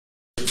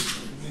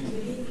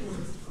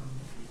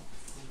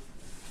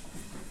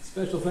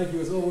Special thank you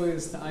as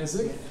always to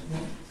Isaac for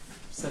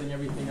setting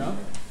everything up.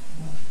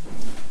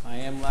 I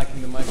am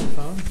lacking the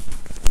microphone.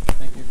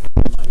 Thank you for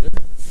the reminder.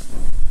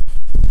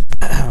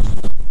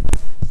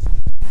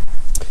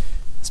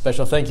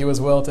 Special thank you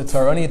as well to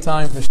Torah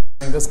Anytime for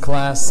sharing this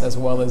class, as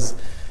well as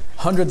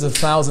hundreds of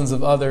thousands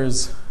of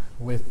others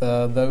with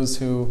those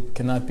who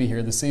cannot be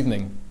here this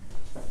evening.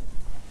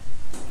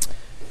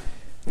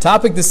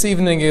 Topic this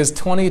evening is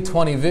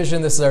 2020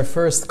 Vision. This is our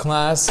first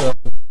class of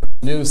the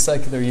new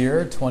secular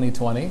year,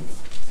 2020.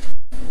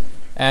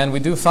 And we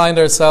do find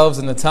ourselves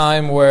in a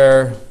time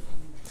where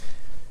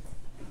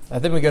I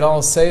think we can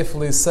all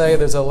safely say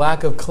there's a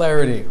lack of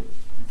clarity.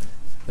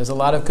 There's a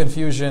lot of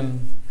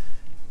confusion.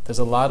 There's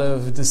a lot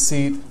of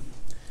deceit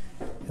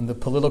in the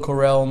political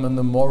realm, in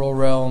the moral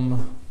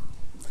realm.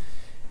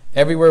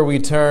 Everywhere we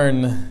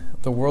turn,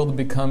 the world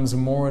becomes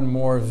more and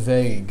more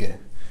vague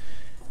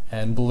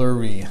and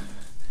blurry.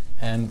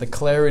 And the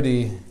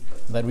clarity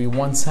that we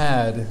once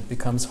had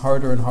becomes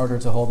harder and harder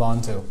to hold on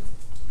to.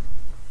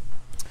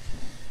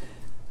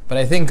 But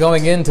I think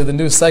going into the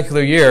new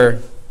secular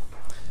year,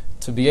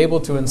 to be able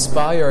to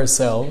inspire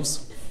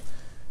ourselves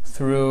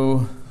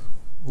through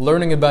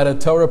learning about a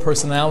Torah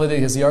personality,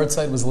 his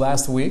yahrzeit was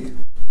last week,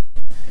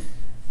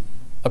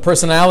 a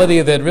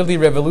personality that really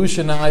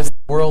revolutionized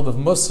the world of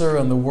Musar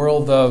and the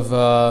world of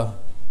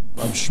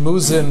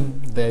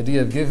Shmuzin, the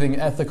idea of giving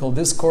ethical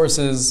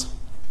discourses.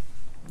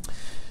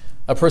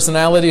 A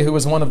personality who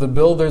was one of the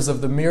builders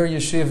of the Mir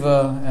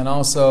Yeshiva and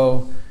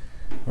also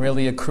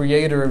really a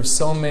creator of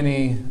so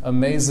many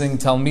amazing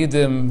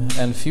Talmidim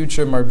and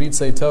future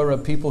Marbitzei Torah,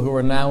 people who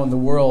are now in the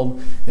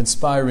world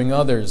inspiring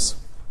others.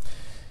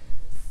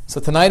 So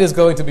tonight is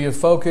going to be a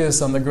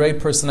focus on the great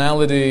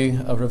personality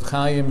of Rav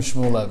Chaim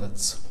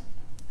Shmulevitz.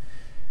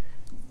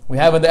 We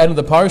have at the end of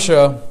the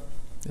Parsha,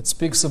 it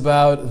speaks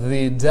about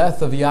the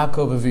death of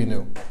Yaakov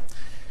Avinu.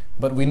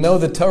 But we know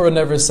the Torah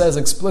never says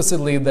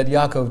explicitly that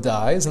Yaakov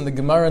dies, and the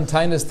Gemara in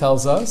Taanis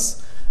tells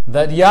us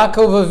that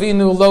Yaakov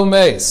Avinu lo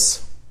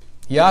meis.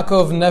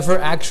 Yaakov never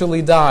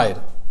actually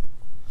died.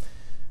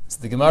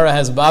 So the Gemara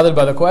has bothered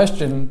by the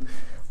question,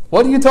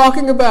 what are you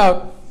talking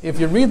about?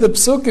 If you read the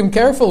Psukim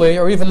carefully,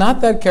 or even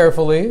not that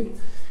carefully,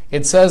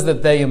 it says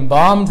that they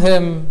embalmed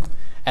him,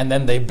 and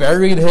then they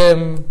buried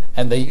him,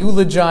 and they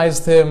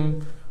eulogized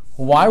him.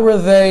 Why were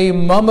they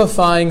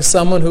mummifying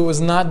someone who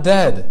was not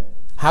dead?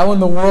 How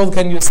in the world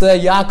can you say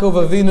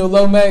Yaakov Avinu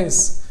lo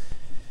meis?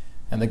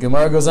 And the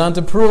Gemara goes on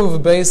to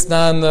prove, based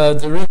on a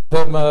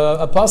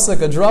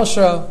pasuk, a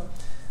drasha,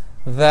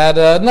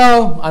 that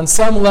no, on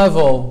some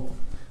level,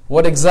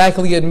 what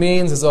exactly it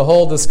means is a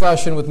whole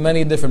discussion with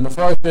many different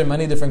mefarshim,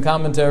 many different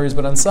commentaries,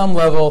 but on some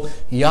level,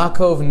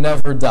 Yaakov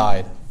never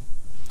died.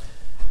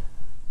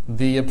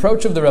 The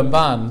approach of the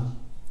Ramban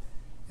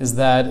is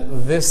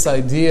that this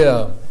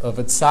idea of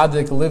a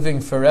tzaddik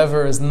living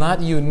forever is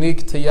not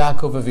unique to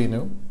Yaakov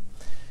Avinu,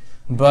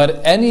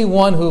 but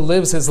anyone who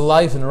lives his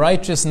life in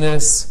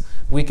righteousness,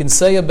 we can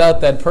say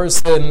about that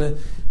person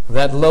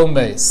that lo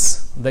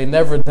meis. They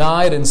never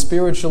died, and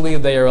spiritually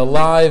they are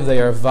alive,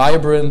 they are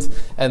vibrant,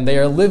 and they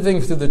are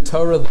living through the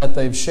Torah that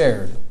they've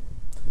shared.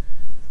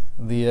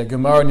 The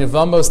Gemara in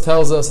Yevamos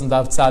tells us in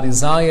Daf Tzadi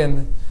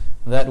Zayin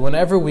that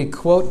whenever we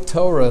quote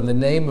Torah in the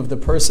name of the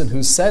person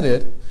who said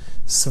it,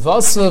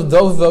 Svasav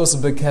dovos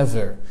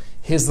bekever,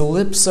 his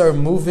lips are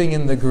moving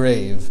in the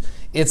grave.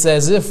 It's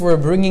as if we're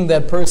bringing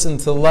that person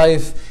to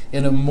life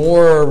in a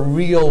more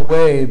real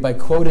way by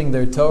quoting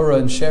their Torah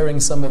and sharing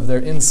some of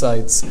their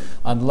insights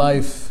on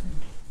life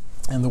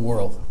and the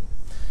world.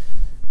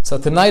 So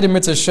tonight in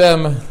Mitzvah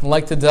Hashem, I'd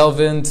like to delve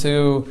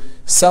into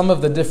some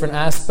of the different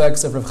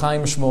aspects of Rav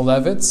Chaim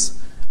Shmulevitz,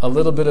 a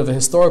little bit of a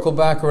historical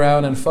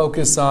background, and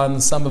focus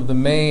on some of the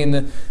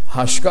main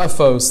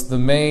hashkafos, the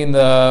main,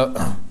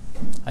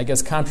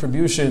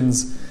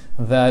 contributions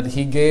that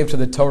he gave to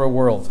the Torah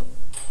world.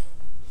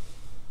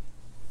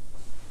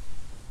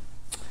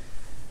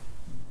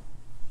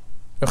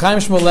 Rav Chaim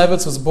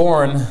Shmulevitz was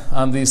born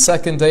on the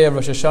second day of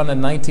Rosh Hashanah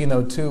in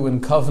 1902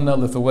 in Kovna,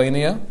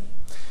 Lithuania,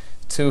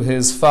 to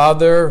his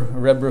father,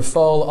 Reb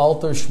Rafal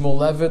Alter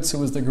Shmulevitz, who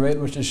was the great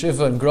Rosh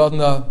Hashiva in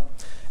Grodno,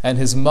 and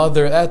his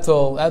mother,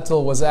 Etel.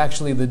 Etel was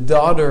actually the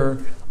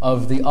daughter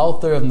of the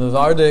Alter of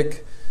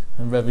Navardik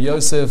and Reb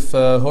Yosef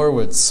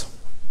Horwitz.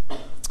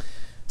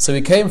 So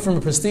he came from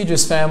a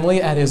prestigious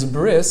family. At his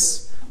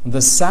bris, the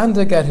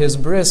sandik at his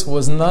bris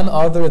was none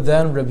other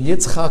than Reb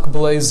Yitzchak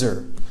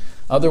Blazer,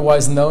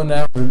 otherwise known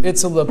as Reb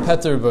Itzela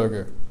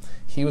Petterberger.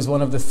 He was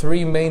one of the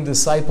three main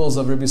disciples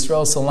of Reb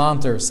Yisrael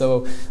Salanter.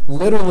 So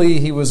literally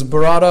he was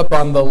brought up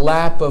on the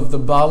lap of the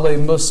Balei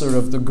Musar,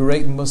 of the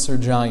great Musar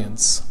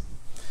giants.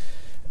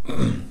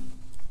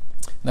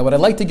 Now what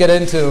I'd like to get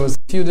into is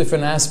a few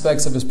different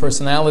aspects of his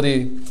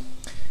personality,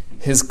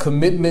 his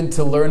commitment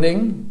to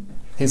learning,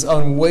 his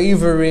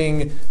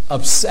unwavering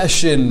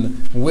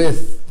obsession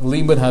with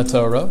Limud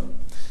HaTorah,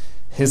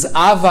 his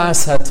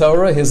avas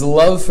HaTorah, his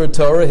love for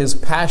Torah, his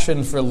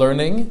passion for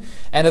learning,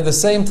 and at the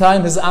same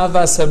time his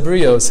avas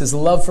habrios, his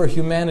love for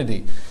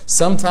humanity.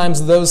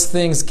 Sometimes those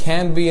things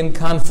can be in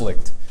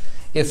conflict.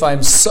 if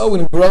I'm so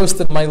engrossed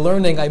in my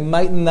learning, I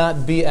might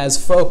not be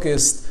as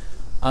focused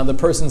on the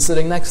person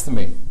sitting next to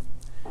me.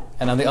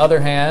 And on the other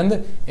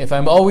hand, if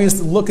I'm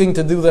always looking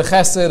to do the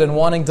chesed and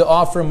wanting to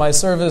offer my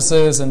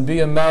services and be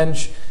a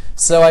mensch,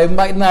 so I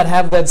might not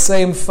have that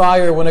same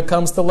fire when it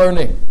comes to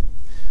learning.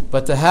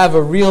 But to have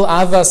a real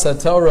avas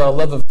haTorah, a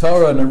love of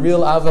Torah, and a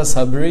real avas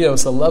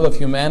habrios, a love of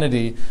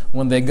humanity,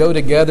 when they go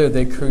together,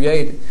 they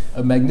create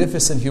a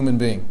magnificent human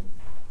being.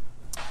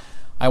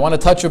 I want to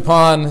touch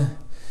upon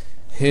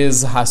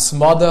his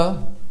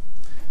hasmada.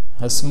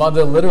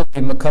 Hasmada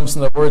literally comes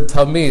from the word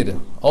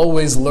tamid,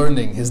 always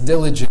learning, his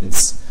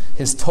diligence,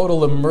 his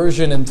total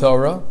immersion in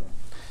Torah.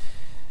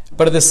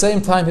 But at the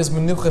same time, his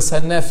menuchas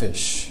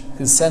hanefesh,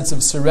 his sense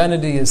of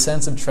serenity, his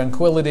sense of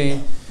tranquility,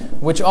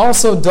 which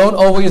also don't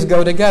always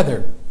go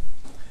together.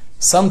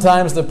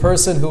 Sometimes the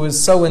person who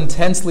is so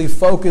intensely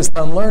focused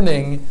on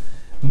learning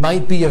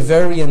might be a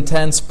very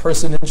intense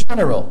person in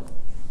general.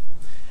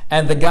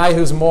 And the guy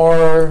who's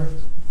more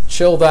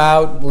chilled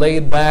out,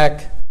 laid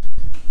back,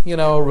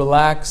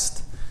 relaxed,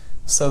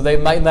 so they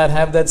might not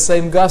have that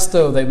same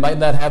gusto, they might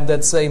not have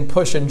that same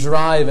push and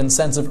drive and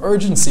sense of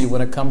urgency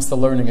when it comes to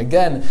learning.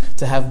 Again,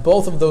 to have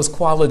both of those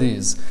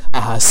qualities, a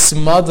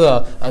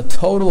hasmada, a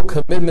total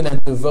commitment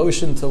and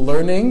devotion to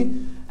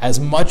learning as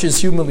much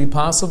as humanly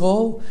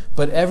possible,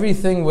 but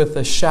everything with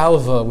the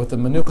shalva, with the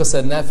menuchas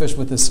nefesh,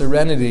 with the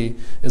serenity,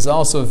 is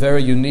also a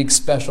very unique,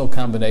 special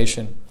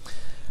combination.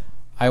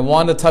 I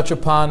want to touch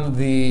upon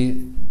the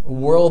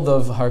world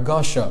of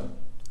hargasha,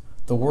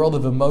 the world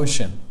of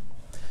emotion.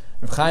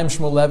 Reb Chaim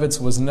Shmulevitz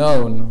was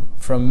known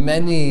from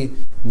many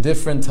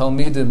different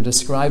Talmidim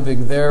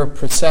describing their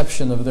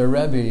perception of their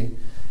Rebbe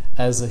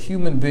as a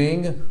human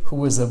being who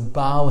was a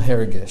Baal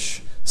Hergish,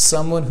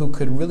 someone who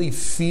could really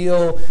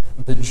feel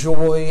the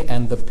joy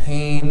and the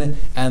pain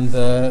and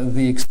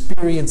the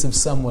experience of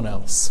someone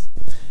else.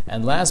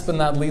 And last but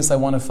not least, I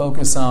want to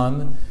focus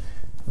on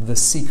the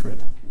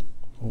secret.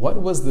 What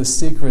was the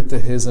secret to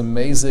his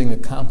amazing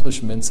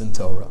accomplishments in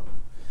Torah?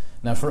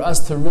 Now, for us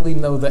to really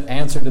know the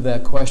answer to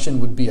that question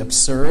would be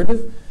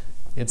absurd.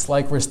 It's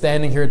like we're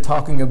standing here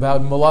talking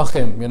about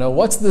Malachim.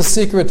 What's the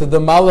secret to the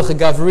Malach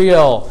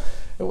Gavriel?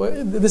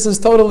 This is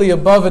totally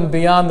above and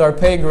beyond our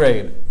pay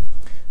grade.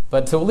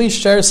 But to at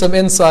least share some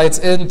insights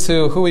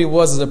into who he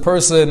was as a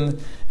person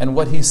and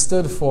what he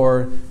stood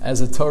for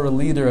as a Torah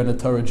leader and a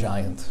Torah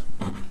giant.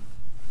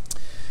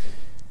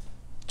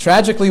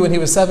 Tragically, when he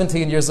was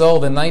 17 years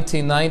old in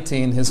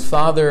 1919, his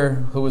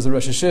father, who was a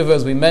Rosh Hashiva,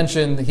 as we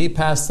mentioned, he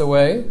passed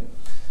away.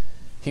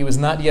 He was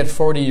not yet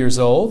 40 years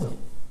old.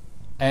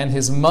 And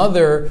his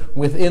mother,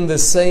 within the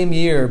same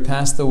year,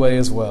 passed away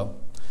as well,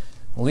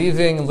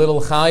 leaving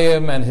little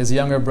Chaim and his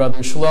younger brother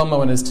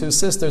Shlomo and his two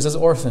sisters as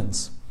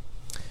orphans.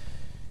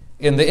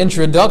 In the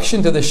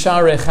introduction to the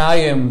Sharei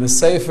Chaim, the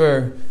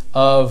sefer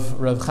of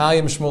Rav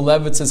Chaim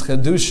Shmulevitz's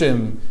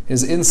Chedushim,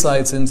 his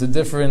insights into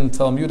different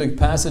Talmudic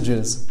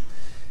passages,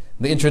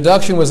 the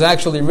introduction was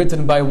actually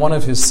written by one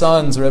of his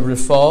sons, Reb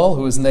Rifal,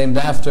 who is named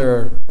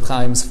after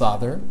Chaim's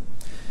father.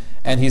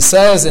 And he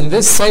says, in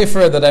this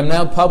sefer that I'm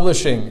now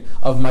publishing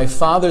of my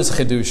father's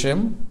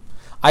Chedushim,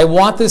 I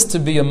want this to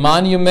be a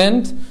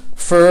monument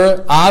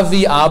for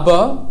Avi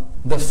Abba,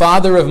 the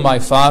father of my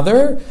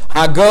father,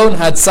 Hagon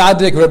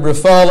HaTzadik Reb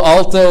Rifal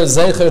Alter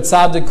Zecher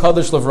Tzadik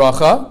Kodesh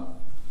Levracha,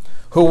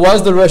 who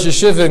was the Rosh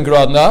Hashiva in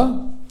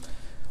Grodno,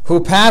 who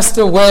passed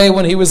away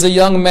when he was a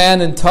young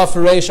man in Taf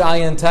Reish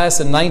Ayin Tes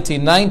in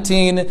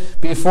 1919,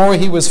 before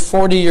he was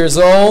 40 years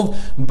old.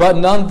 But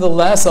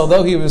nonetheless,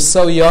 although he was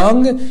so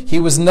young, he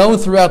was known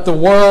throughout the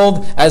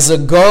world as a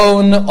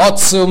Gon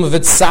Otzum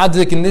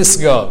V'Tzadik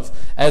Nisgov,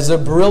 as a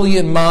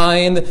brilliant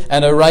mind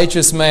and a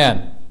righteous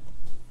man.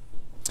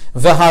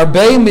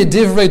 V'harbei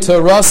midivrei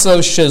Toraso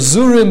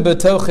shezurim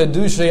b'toch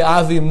chedushei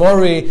Avi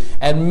Mori,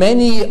 and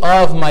many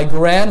of my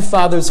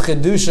grandfather's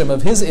chedushim,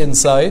 of his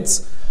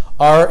insights,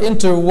 are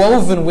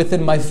interwoven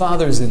within my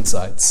father's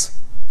insights.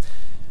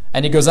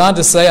 And he goes on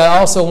to say, I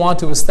also want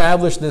to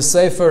establish this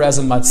sefer as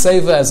a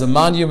matzeva, as a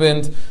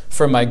monument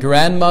for my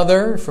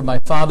grandmother, for my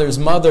father's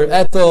mother,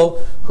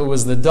 Ethel, who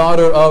was the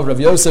daughter of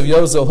Rav Yosef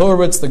Yozel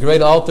Hurwitz, the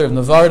great alter of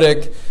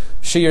Navardik.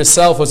 She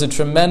herself was a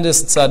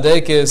tremendous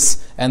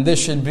tzadekis, and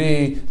this should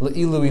be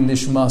le'ilui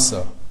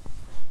nishmasa.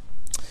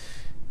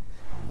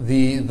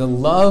 The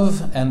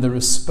love and the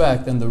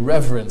respect and the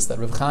reverence that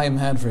Rav Chaim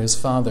had for his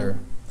father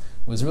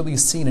was really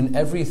seen in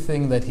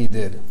everything that he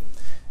did.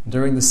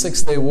 During the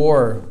Six-Day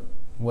War,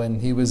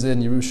 when he was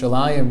in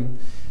Yerushalayim,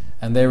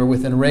 and they were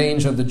within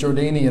range of the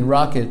Jordanian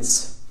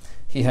rockets,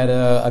 he had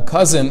a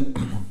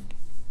cousin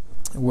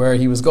where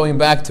he was going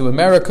back to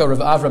America, Rav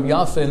Avram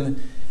Yafin,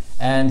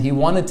 and he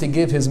wanted to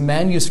give his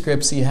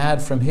manuscripts he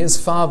had from his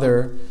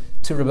father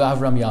to Rav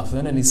Avram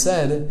Yafin, and he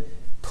said,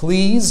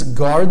 please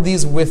guard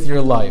these with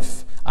your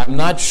life. I'm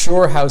not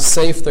sure how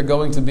safe they're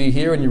going to be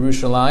here in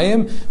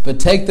Yerushalayim, but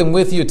take them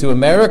with you to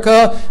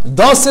America.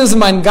 Das ist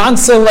mein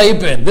ganzes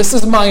Leben. This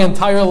is my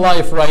entire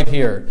life right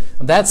here.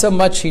 That's how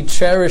much he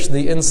cherished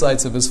the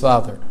insights of his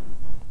father.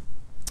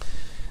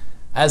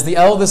 As the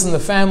eldest in the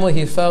family,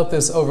 he felt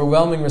this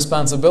overwhelming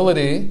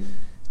responsibility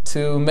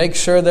to make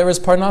sure there was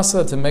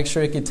parnasa, to make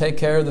sure he could take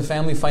care of the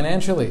family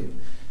financially.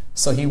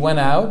 So he went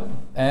out,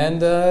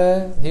 and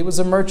he was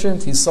a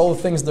merchant. He sold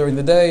things during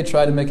the day,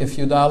 tried to make a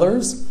few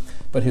dollars.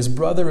 But his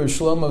brother Rav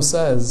Shlomo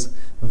says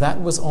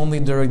that was only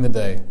during the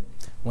day.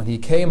 When he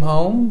came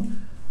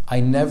home, I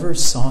never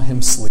saw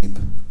him sleep.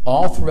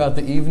 All throughout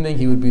the evening,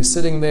 he would be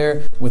sitting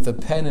there with a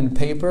pen and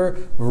paper,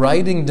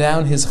 writing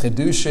down his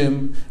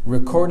chidushim,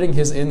 recording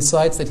his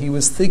insights that he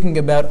was thinking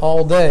about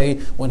all day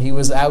when he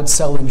was out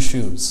selling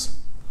shoes.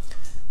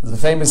 There's a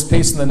famous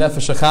piece in the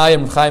Nefesh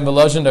HaChaim, Chaim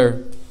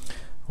Volozhiner,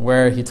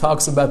 where he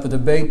talks about the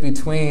debate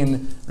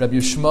between Rabbi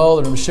Yishmael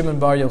and Rabbi Shimon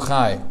Bar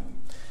Yochai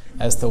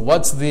as to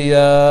what's the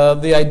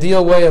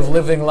ideal way of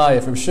living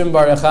life. Rabbi Shimon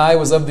Bar Yochai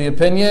was of the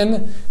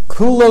opinion,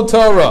 Kulo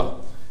Torah.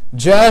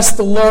 Just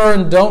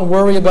learn, don't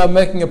worry about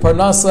making a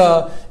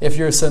parnasa. If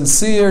you're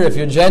sincere, if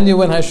you're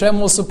genuine, Hashem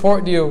will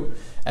support you.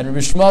 And Rabbi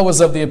Shmuel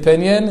was of the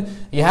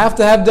opinion, you have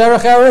to have derech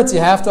eretz, you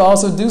have to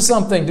also do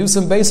something, do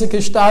some basic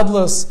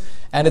ishtadlus.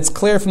 And it's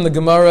clear from the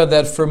Gemara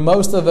that for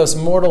most of us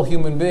mortal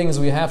human beings,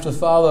 we have to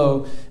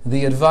follow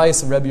the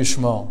advice of Rabbi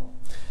Shmuel.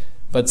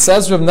 But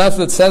says Rabbi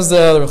Neflet, says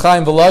the Reb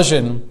Chaim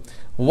Volozhin,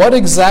 what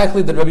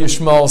exactly did Rabbi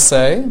Shmuel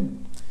say?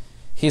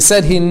 He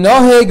said, he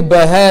noheg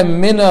behem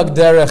minag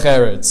derech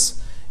eretz.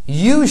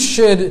 You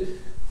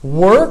should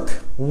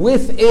work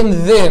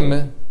within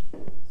them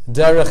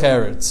derech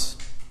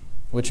eretz,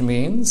 which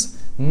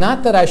means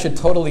not that I should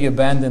totally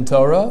abandon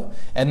Torah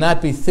and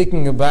not be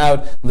thinking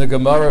about the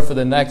Gemara for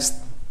the next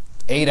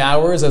 8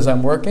 hours as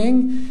I'm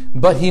working,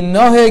 but he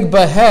noheg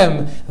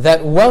bahem,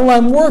 that while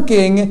I'm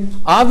working,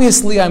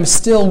 obviously I'm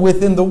still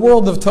within the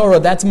world of Torah.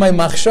 That's my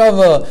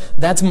machshava,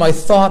 that's my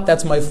thought,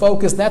 that's my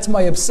focus, that's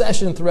my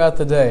obsession throughout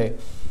the day.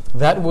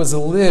 That was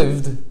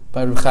lived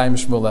by Reb Chaim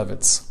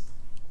Shmulevitz.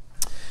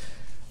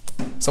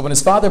 So when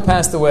his father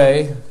passed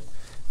away,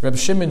 Reb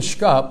Shimon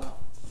Shkop,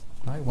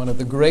 right, one of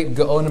the great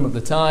Gaonim of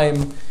the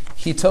time,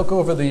 he took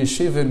over the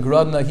yeshiva in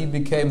Grodno. He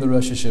became the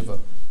Rosh Yeshiva.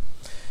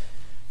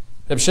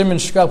 Reb Shimon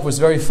Shkop was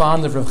very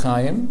fond of Reb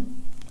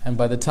Chaim, and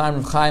by the time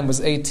Reb Chaim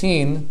was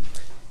 18,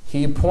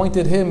 he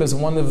appointed him as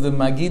one of the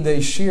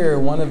Magidei Shir,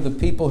 one of the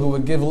people who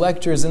would give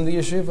lectures in the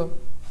yeshiva.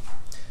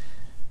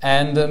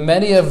 And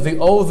many of the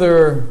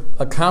older,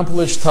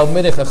 accomplished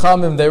Talmidei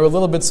Chachamim, they were a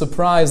little bit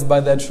surprised by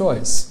that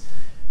choice.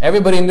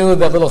 Everybody knew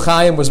that little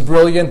Chaim was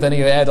brilliant and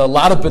he had a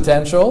lot of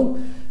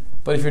potential.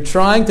 But if you're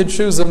trying to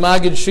choose a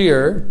Magid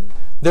Shir,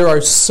 there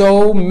are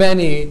so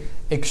many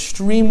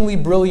extremely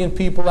brilliant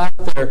people out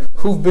there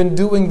who've been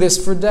doing this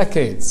for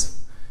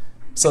decades.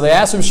 So they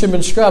asked Reb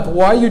Shimon Shkop,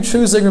 why are you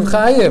choosing Reb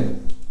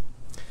Chaim?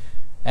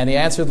 And he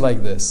answered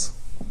like this.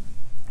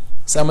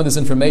 Some of this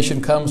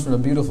information comes from a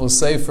beautiful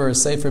Sefer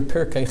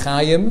Pirkei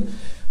Chaim,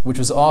 which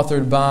was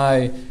authored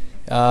by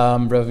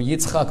Rav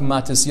Yitzchak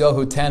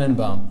Matisyahu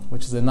Tannenbaum,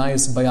 which is a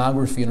nice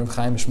biography in Reb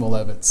Chaim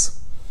Shmulevitz.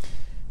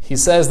 He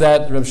says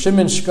that Reb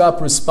Shimon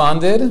Shkop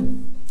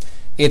responded,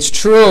 it's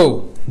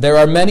true, there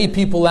are many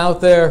people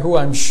out there who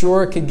I'm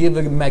sure could give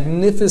a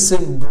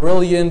magnificent,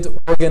 brilliant,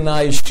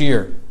 organized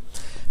shir.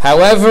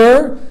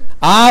 However,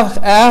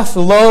 Af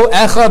lo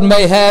echad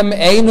mehem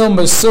eino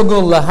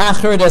mesugul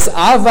lahachar es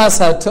avas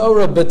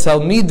haTorah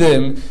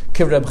betalmidim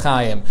kiReb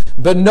Chaim.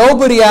 But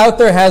nobody out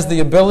there has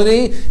the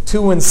ability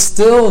to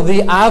instill the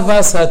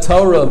avas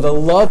haTorah, the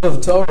love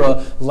of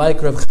Torah,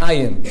 like Reb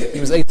Chaim.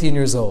 He was 18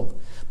 years old.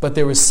 But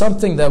there was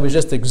something that was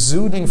just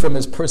exuding from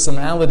his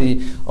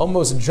personality,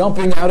 almost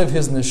jumping out of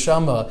his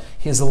neshama,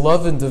 his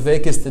love and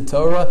devekis to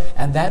Torah,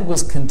 and that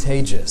was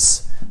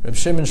contagious. Reb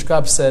Shimon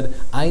Shkop said,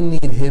 I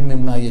need him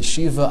in my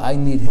yeshiva, I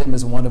need him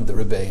as one of the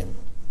Rebbeim.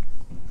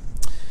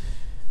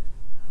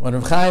 When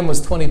Reb Chaim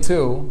was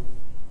 22,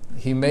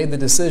 he made the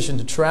decision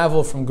to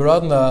travel from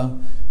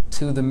Grodno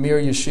to the Mir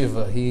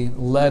Yeshiva. He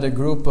led a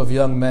group of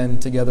young men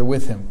together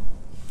with him.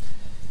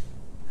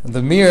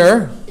 The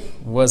Mir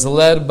was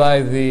led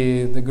by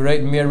the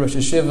great Mir Rosh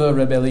Yeshiva,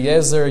 Reb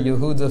Eliezer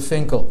Yehuda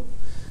Finkel,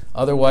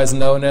 otherwise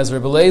known as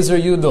Reb Eliezer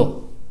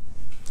Yudel.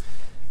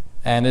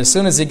 And as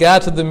soon as he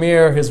got to the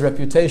Mir, his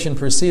reputation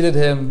preceded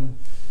him,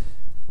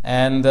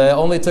 and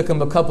only took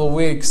him a couple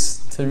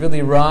weeks to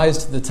really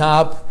rise to the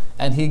top,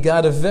 and he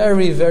got a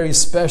very, very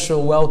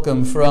special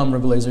welcome from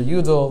Reb Eliezer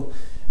Yudel,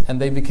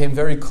 and they became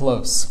very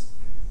close.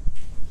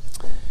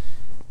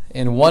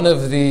 In one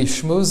of the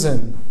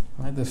shmuzin,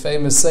 right, the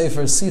famous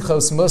Sefer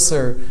Sichos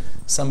Musar,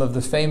 some of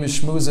the famous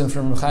shmuzin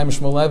from Chaim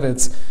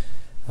Shmulevitz,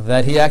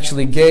 that he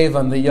actually gave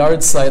on the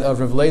yard site of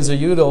Reb Eliezer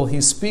Yudel,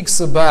 he speaks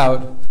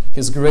about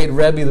his great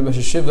Rebbe, the Rosh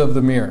Yeshiva of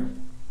the Mir.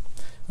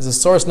 This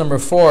is source number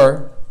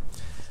 4.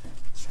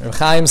 Reb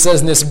Chaim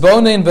says,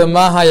 Nisbonin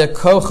b'mahaya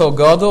kocho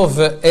gadol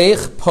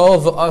ve'eich po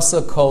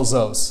v'asa kol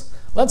zos.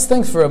 Let's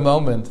think for a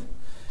moment.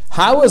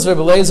 How was Reb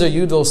Eliezer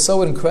Yudel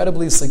so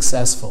incredibly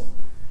successful?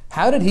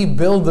 How did he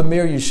build the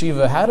Mir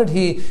Yeshiva? How did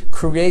he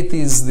create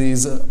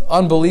these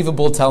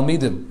unbelievable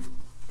Talmidim?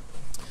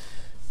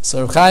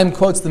 So Reb Chaim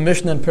quotes the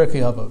Mishnah in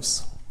Pirkei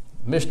Avos.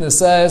 Mishnah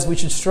says we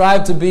should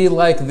strive to be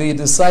like the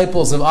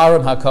disciples of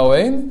Aaron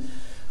HaKohen.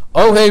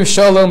 Ohev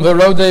Shalom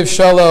v'rodev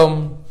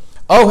Shalom.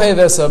 Ohev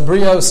es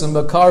habrios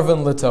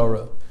u'mekarvan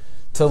l'Torah,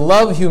 to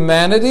love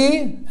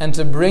humanity and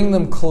to bring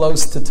them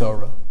close to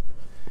Torah.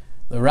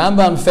 The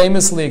Rambam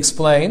famously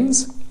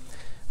explains,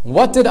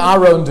 what did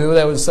Aaron do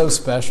that was so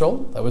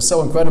special, that was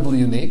so incredibly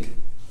unique?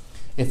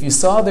 If you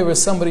saw there was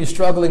somebody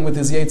struggling with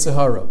his Yetzer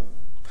Hara,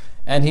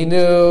 and he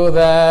knew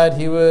that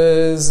he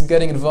was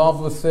getting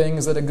involved with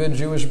things that a good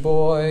Jewish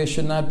boy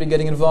should not be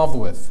getting involved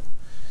with.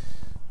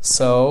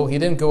 So he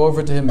didn't go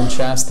over to him and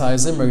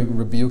chastise him or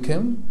rebuke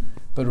him,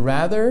 but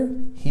rather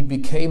he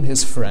became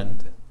his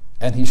friend.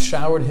 And he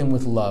showered him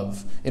with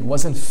love. It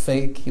wasn't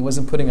fake, he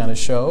wasn't putting on a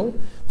show,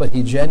 but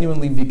he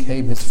genuinely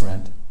became his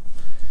friend.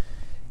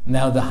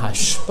 Now the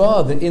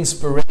hashpah, the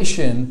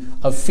inspiration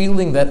of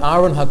feeling that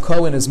Aaron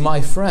HaKohen is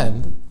my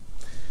friend,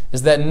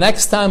 is that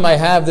next time I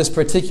have this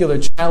particular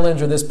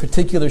challenge or this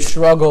particular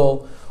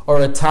struggle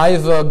or a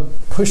taiva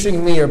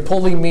pushing me or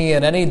pulling me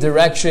in any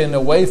direction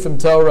away from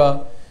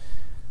Torah,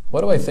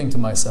 what do I think to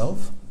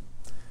myself?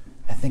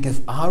 I think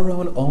if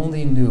Aaron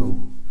only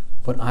knew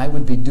what I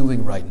would be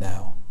doing right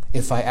now,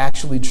 if I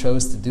actually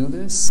chose to do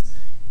this,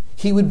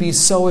 he would be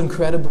so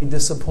incredibly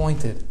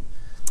disappointed.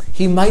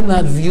 He might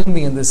not view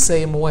me in the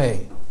same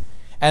way.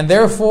 And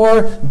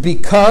therefore,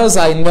 because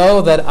I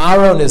know that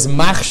Aaron is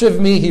machshav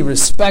me, he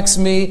respects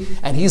me,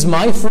 and he's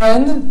my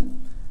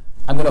friend,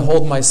 I'm going to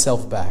hold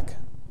myself back.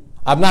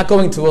 I'm not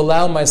going to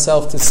allow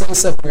myself to say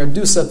something or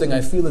do something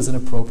I feel is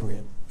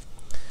inappropriate.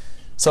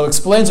 So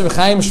explains Reb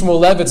Chaim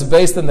Shmulevitz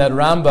based on that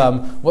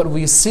Rambam, what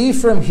we see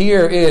from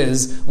here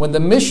is, when the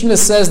Mishnah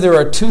says there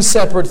are two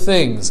separate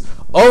things,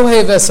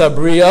 Ohev es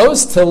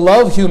habrios, to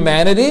love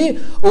humanity,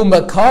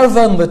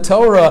 u'mekarvan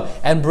l'Torah,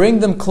 and bring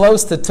them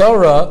close to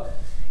Torah,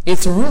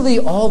 it's really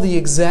all the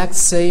exact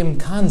same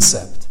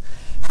concept.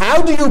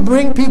 How do you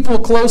bring people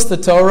close to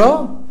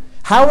Torah?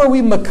 How are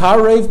we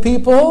makarev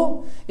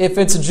people? If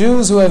it's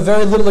Jews who have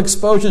very little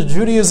exposure to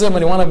Judaism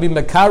and you want to be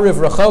makarev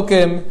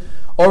rachokim,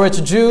 or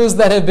it's Jews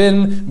that have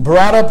been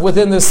brought up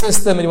within the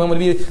system and you want to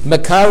be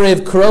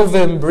makarev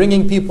krovim,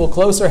 bringing people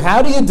closer.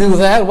 How do you do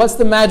that? What's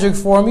the magic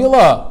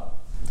formula?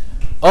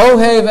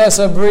 Ohev es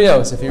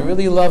habrios. If you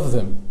really love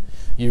them,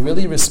 you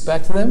really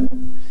respect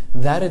them,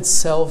 that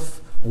itself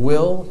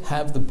will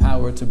have the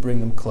power to bring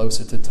them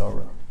closer to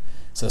Torah.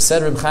 So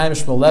said Reb Chaim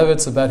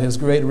Shmulevitz about his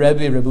great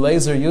Rebbe, Reb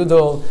Eliezer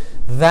Yudel,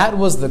 that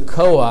was the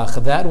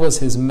koach, that was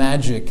his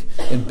magic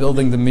in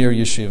building the Mir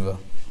Yeshiva.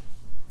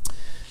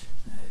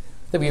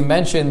 That we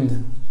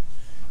mentioned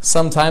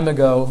some time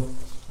ago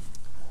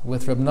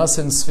with Reb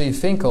Nosson Tzvi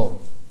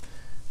Finkel,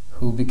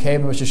 who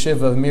became Rosh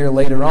Yeshiva of Mir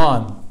later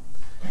on.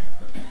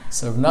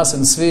 So Reb Nosson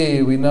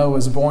Tzvi, we know,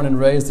 was born and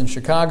raised in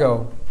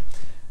Chicago,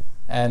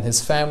 and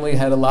his family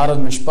had a lot of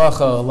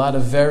mishpacha, a lot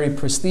of very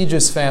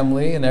prestigious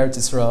family in Eretz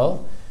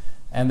Yisrael,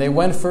 and they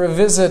went for a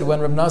visit when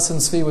Reb Nosson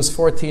Tzvi was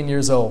 14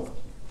 years old.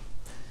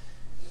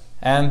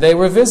 And they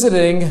were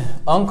visiting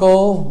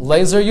Uncle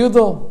Leizer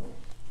Yudel.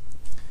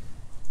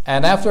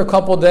 And after a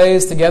couple of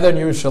days together in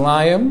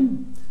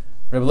Yerushalayim,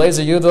 Reb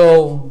Eliezer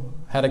Yudel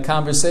had a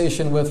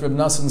conversation with Reb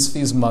Nosson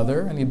Tzvi's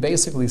mother, and he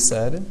basically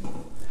said,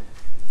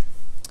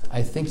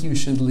 I think you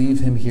should leave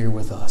him here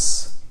with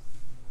us.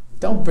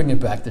 Don't bring him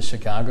back to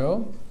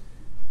Chicago.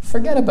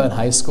 Forget about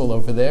high school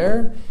over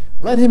there.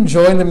 Let him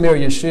join the Mir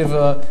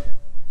Yeshiva.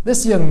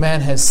 This young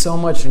man has so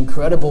much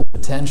incredible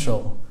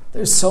potential.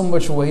 There's so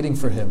much waiting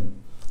for him.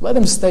 Let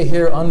him stay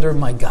here under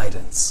my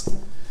guidance.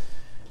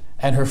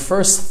 And her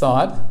first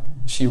thought,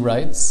 she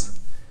writes,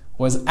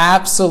 was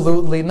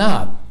absolutely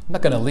not. I'm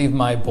not going to leave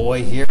my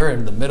boy here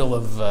in the middle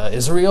of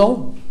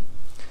Israel.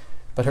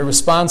 But her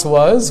response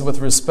was, with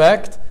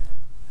respect,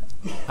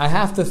 I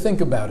have to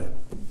think about it.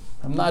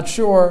 I'm not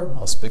sure.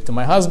 I'll speak to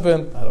my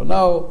husband. I don't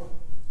know.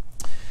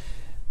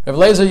 Reb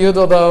Eliezer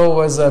Yudel, though,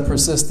 was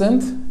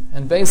persistent,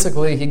 and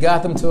basically he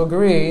got them to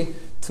agree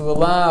to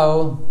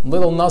allow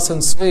little Nosson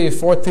Tzvi,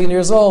 14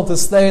 years old, to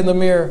stay in the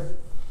Mir.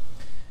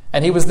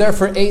 And he was there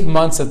for 8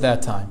 months at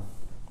that time.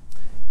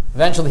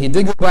 Eventually he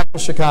did go back to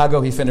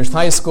Chicago, he finished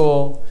high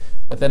school,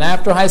 but then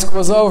after high school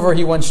was over,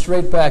 he went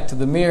straight back to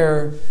the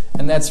Mir,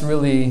 and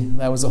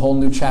that was a whole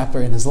new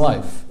chapter in his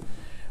life.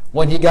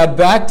 When he got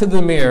back to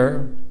the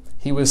Mir,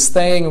 he was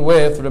staying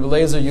with Reb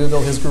Eliezer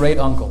Yudel, his great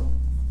uncle.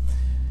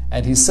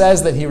 And he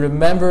says that he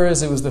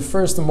remembers it was the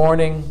first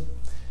morning,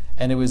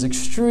 and it was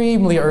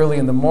extremely early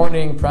in the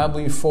morning,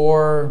 probably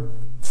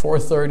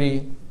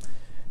 4:30,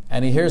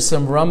 and he hears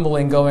some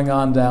rumbling going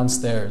on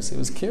downstairs. He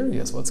was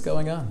curious, what's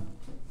going on?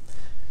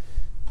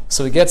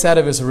 So he gets out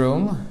of his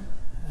room,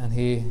 and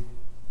he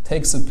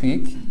takes a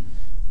peek,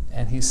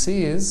 and he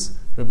sees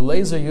Reb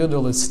Eliezer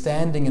Yudel is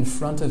standing in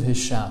front of his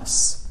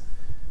shas.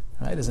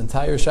 Right? His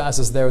entire shas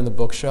is there in the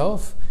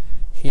bookshelf.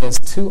 He has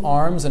 2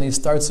 arms, and he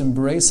starts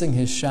embracing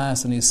his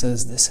shas, and he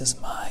says, this is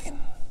mine.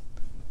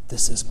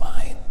 This is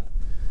mine.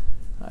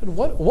 Right?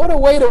 What a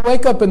way to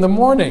wake up in the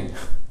morning.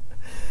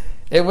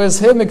 It was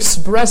him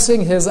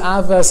expressing his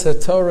avas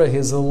HaTorah,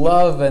 his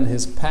love and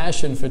his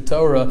passion for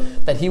Torah,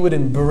 that he would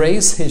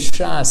embrace his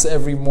shas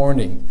every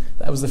morning.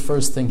 That was the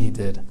first thing he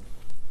did.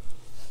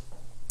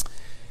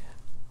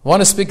 I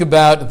want to speak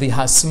about the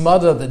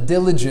hasmada, the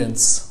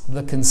diligence,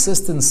 the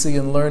consistency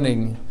in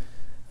learning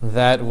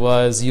that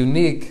was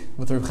unique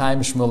with Reb Chaim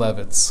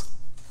Shmulevitz.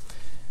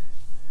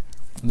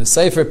 In the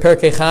Sefer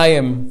Perkei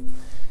Chaim,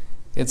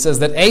 it says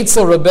that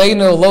Eitzel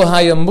Rabbeinu lo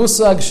haya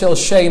musag shel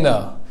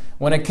sheina.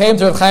 When it came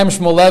to Reb Chaim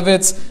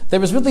Shmulevitz,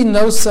 there was really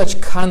no such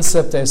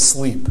concept as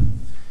sleep.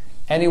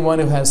 Anyone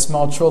who has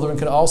small children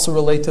could also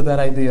relate to that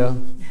idea.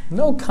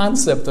 No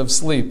concept of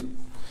sleep.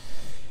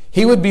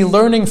 He would be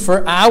learning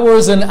for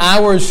hours and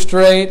hours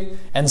straight,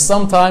 and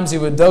sometimes he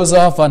would doze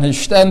off on his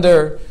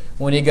shtender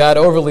when he got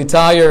overly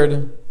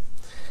tired.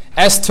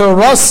 As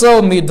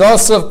Toraso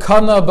midosav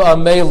kana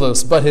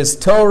ba'amelus, but his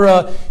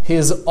Torah,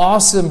 his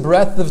awesome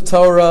breadth of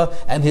Torah,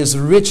 and his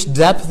rich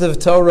depth of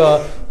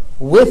Torah,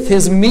 with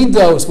his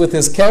midos, with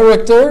his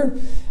character,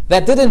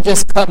 that didn't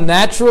just come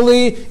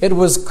naturally. It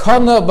was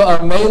kana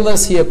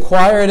ba'amelus. He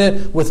acquired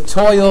it with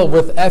toil,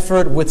 with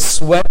effort, with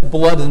sweat,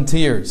 blood, and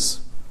tears.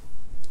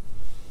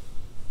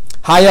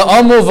 He'd be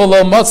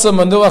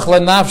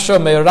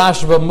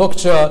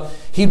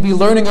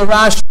learning a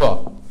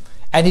Rashba,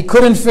 and he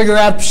couldn't figure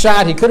out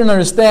pshat. He couldn't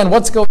understand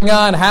what's going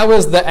on. How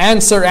is the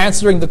answer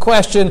answering the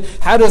question?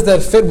 How does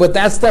that fit with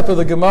that step of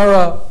the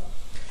Gemara?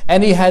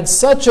 And he had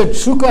such a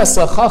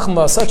tchukas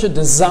hachachma, such a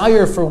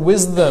desire for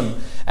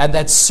wisdom, and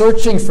that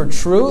searching for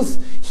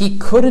truth, he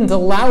couldn't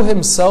allow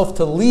himself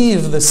to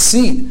leave the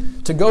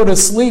seat, to go to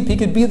sleep. He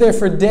could be there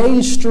for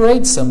days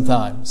straight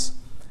sometimes.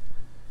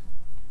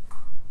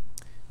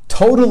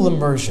 Total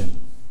immersion.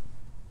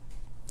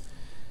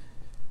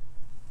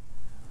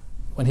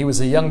 When he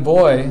was a young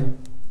boy,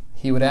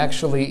 he would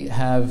actually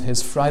have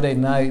his Friday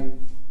night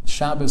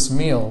Shabbos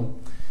meal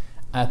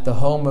at the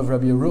home of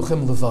Rabbi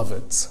Yeruchim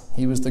Levovitz.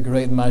 He was the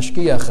great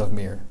mashgiach of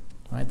Mir,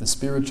 right, the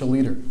spiritual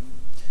leader.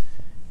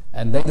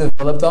 And they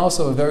developed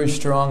also a very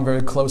strong,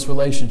 very close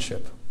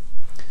relationship.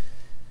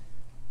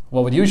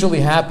 What would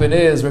usually happen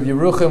is Rabbi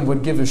Yeruchim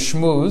would give a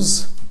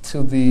shmooze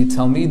to the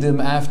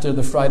Talmidim after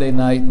the Friday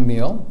night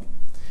meal.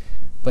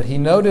 But he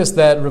noticed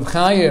that Reb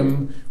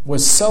Chaim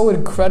was so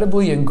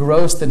incredibly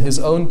engrossed in his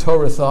own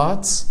Torah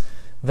thoughts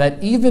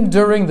that even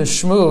during the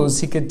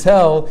shmooze, he could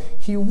tell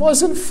he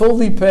wasn't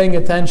fully paying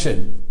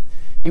attention.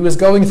 He was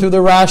going through the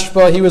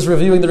Rashba, he was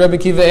reviewing the Rebbe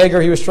Kiva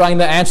Eger, he was trying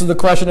to answer the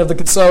question of the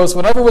Ketsos,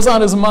 whatever was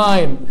on his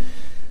mind.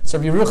 So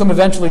Rabbi Yeruchim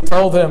eventually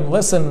told him,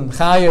 listen,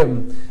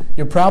 Chaim,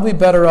 you're probably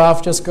better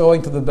off just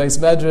going to the Beis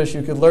Medrash,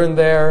 you could learn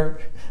there.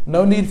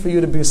 No need for you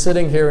to be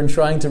sitting here and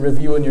trying to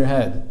review in your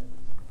head.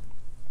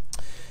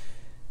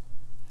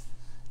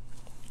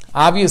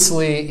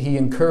 Obviously, he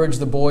encouraged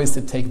the boys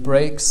to take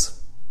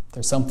breaks.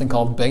 There's something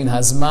called Bein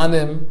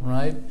Hazmanim,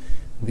 right?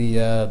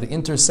 The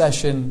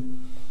intercession.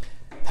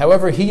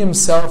 However, he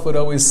himself would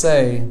always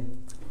say,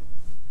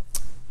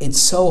 it's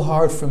so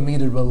hard for me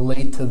to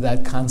relate to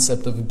that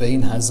concept of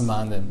Bein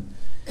Hazmanim.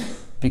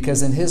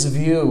 Because in his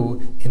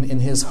view,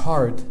 in his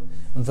heart,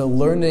 the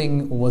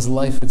learning was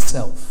life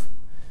itself.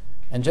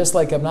 And just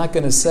like I'm not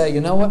going to say,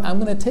 you know what,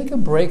 I'm going to take a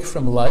break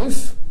from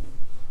life,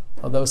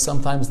 although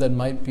sometimes that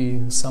might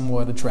be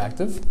somewhat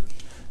attractive,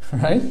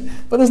 right?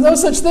 But there's no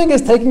such thing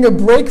as taking a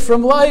break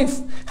from life.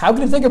 How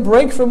can you take a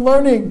break from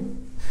learning?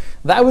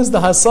 That was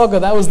the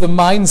hasaga, that was the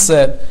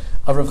mindset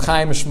of Reb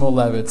Chaim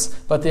Shmulevitz.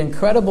 But the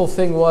incredible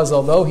thing was,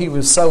 although he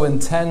was so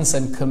intense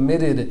and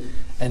committed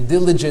and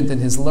diligent in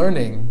his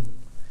learning,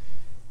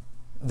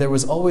 there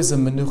was always a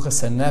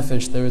menuchas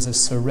hanefesh, there was a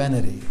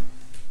serenity,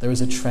 there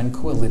was a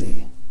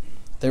tranquility,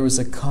 there was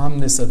a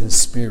calmness of his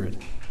spirit.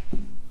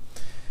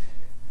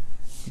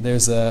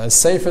 There's a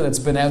sefer that's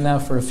been out now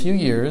for a few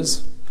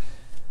years,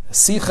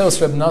 Sichos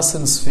Reb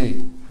Nosson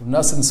Tzvi. Reb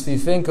Nosson Tzvi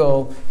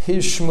Finkel,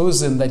 his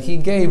shmuzin that he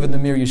gave in the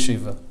Mir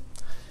Yeshiva.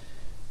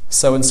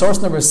 So in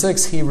source number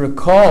 6, he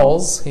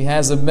recalls, he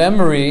has a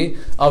memory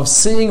of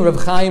seeing Reb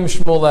Chaim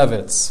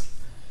Shmulevitz.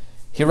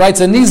 He writes,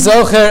 Ani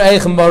zocher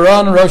eich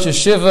moron Rosh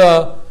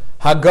Yeshiva,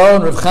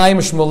 Hagon Reb Chaim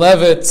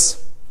Shmulevitz,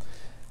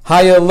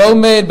 Haya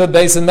lomed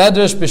bebeis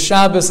medrash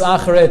b'Shabbos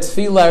acharei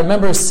tefillah. I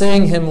remember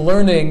seeing him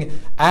learning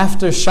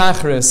after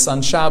Shachris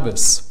on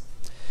Shabbos.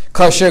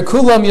 Kasher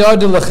kulam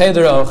yardu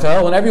lecheder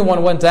ochel. When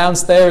everyone went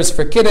downstairs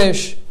for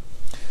Kiddush,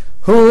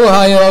 hu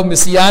hayo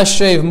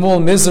misyashev mul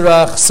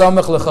mizrach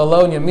samach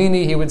lechalon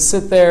yamini. He would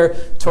sit there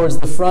towards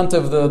the front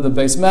of the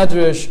beis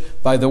medrash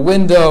by the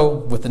window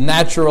with the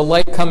natural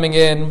light coming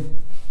in.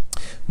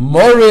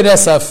 Morid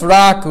es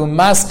afrak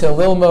umaschel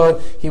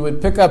ilmod. He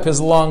would pick up his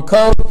long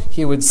coat,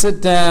 he would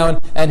sit down,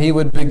 and he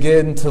would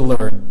begin to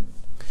learn.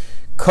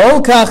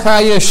 Kol kach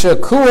haya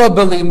shakua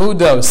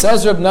belimudo.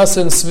 Says Reb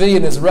Nosson Tzvi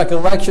in his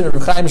recollection of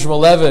Reb Chaim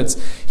Shmulevitz,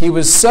 he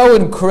was so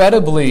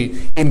incredibly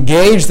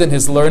engaged in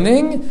his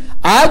learning.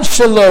 Ad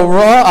shelo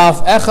ra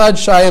af echad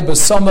shaya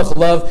b'samach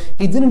love.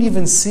 He didn't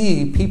even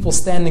see people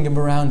standing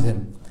around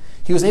him.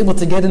 He was able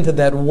to get into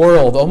that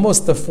world,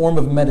 almost the form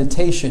of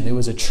meditation. It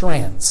was a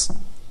trance.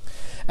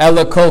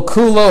 Ela kol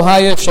kulo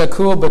haya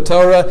shakua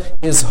b'Torah.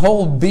 His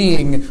whole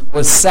being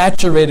was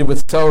saturated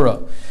with Torah.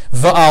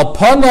 V'al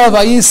panav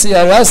ayisi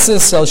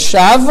arasis el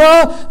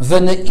shava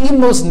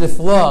v'neimos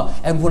nifla.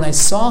 And when I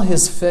saw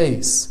his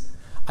face,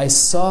 I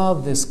saw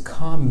this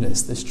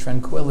calmness, this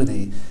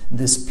tranquility,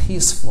 this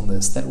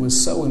peacefulness that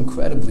was so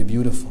incredibly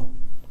beautiful.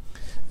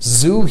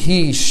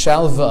 Zuhi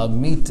shalva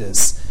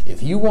amitis.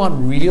 If you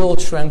want real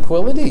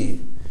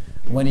tranquility,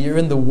 when you're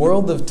in the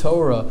world of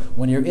Torah,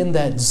 when you're in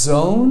that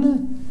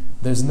zone,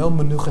 there's no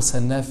menuchas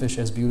hanefesh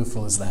as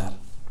beautiful as that.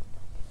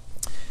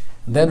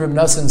 Then Reb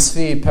Nosson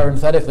Tzvi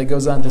parenthetically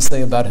goes on to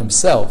say about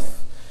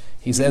himself.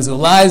 He says,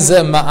 "Ulai ze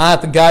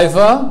ma'at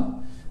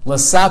gaiva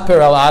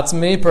lasaper al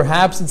atmi."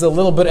 Perhaps it's a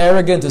little bit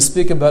arrogant to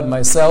speak about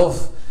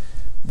myself,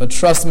 but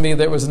trust me,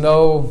 there was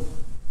no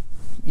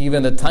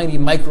even a tiny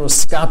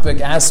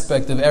microscopic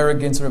aspect of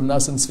arrogance in Reb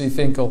Nosson Tzvi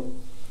Finkel.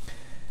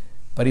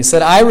 But he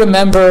said, I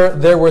remember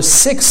there were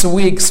 6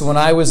 weeks when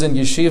I was in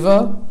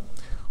yeshiva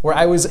where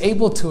I was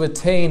able to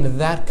attain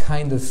that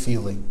kind of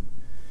feeling.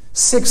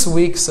 6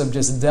 weeks of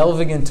just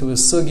delving into a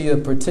sugya, a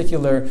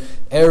particular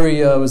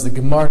area. It was the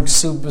Gemara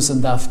Ksubis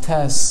and Daf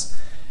Tes,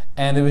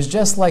 and it was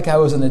just like I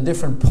was in a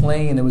different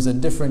plane. It was a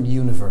different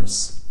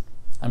universe.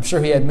 I'm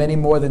sure he had many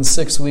more than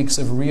 6 weeks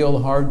of real,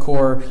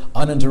 hardcore,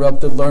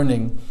 uninterrupted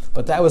learning,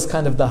 but that was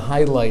kind of the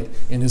highlight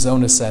in his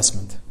own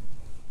assessment.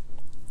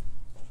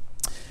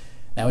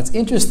 Now it's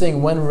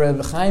interesting, when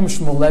Reb Chaim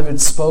Shmulevitz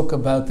spoke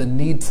about the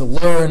need to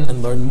learn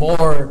and learn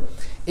more,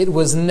 it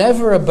was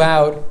never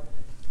about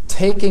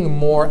taking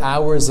more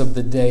hours of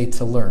the day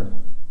to learn.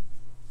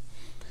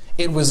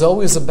 It was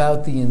always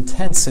about the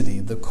intensity,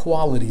 the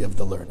quality of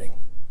the learning,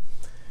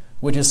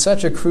 which is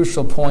such a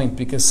crucial point,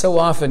 because so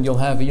often you'll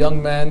have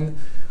young men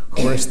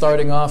who are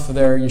starting off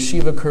their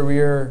yeshiva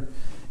career,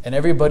 and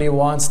everybody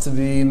wants to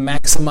be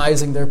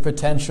maximizing their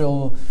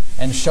potential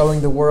and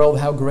showing the world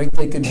how great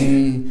they could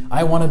be.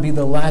 I want to be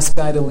the last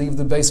guy to leave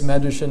the Beis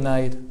Medrash at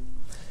night.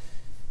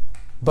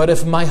 But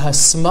if my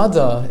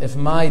hasmada, if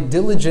my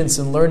diligence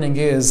in learning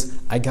is,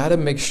 I got to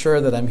make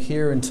sure that I'm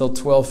here until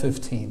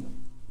 12:15,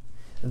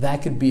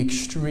 that could be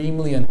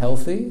extremely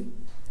unhealthy,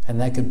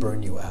 and that could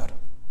burn you out.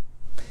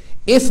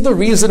 If the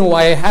reason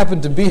why I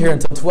happen to be here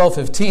until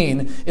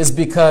 12:15 is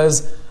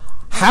because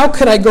how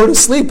could I go to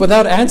sleep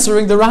without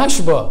answering the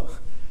Rashba?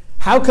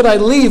 How could I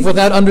leave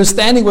without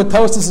understanding what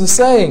Tosfos is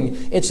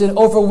saying? It's an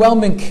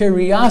overwhelming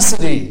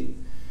curiosity.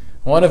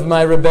 One of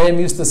my rebbeim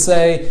used to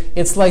say,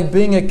 it's like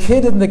being a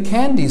kid in the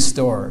candy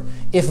store.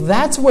 If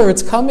that's where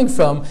it's coming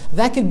from,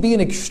 that could be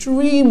an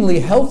extremely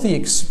healthy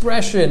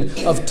expression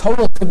of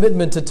total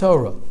commitment to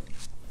Torah.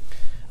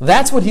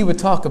 That's what he would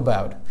talk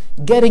about.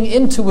 Getting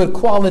into it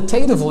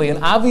qualitatively,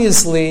 and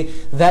obviously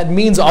that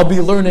means I'll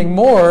be learning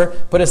more,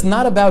 but it's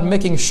not about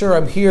making sure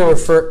I'm here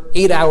for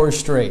 8 hours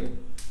straight.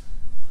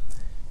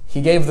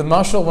 He gave the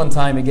mashal one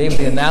time, he gave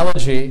the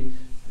analogy.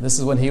 This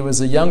is when he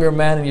was a younger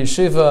man in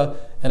yeshiva,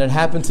 and it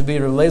happened to be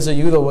Reb Eliezer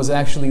Yudel was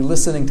actually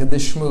listening to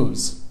this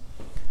shmooze.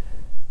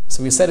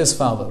 So he said as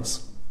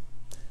follows.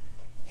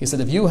 He said,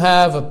 if you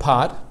have a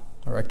pot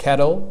or a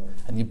kettle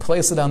and you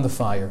place it on the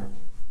fire,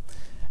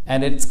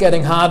 and it's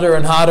getting hotter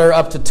and hotter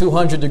up to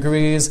 200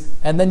 degrees,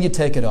 and then you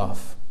take it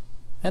off,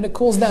 and it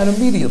cools down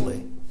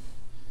immediately.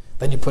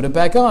 Then you put it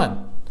back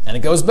on, and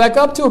it goes back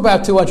up to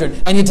about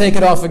 200, and you take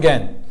it off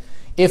again.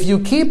 If you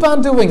keep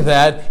on doing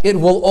that, it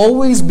will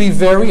always be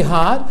very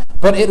hot,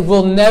 but it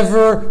will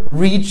never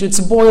reach its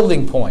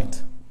boiling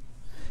point.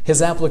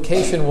 His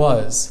application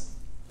was,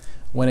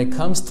 when it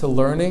comes to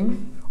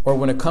learning, or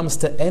when it comes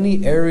to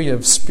any area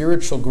of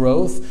spiritual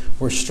growth,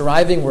 we're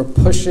striving, we're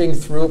pushing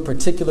through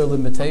particular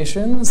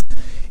limitations.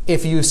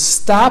 If you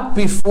stop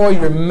before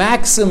you're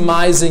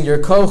maximizing your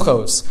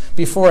kochos,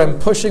 before I'm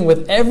pushing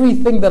with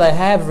everything that I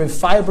have, every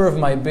fiber of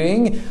my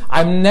being,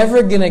 I'm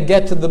never going to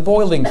get to the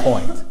boiling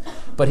point.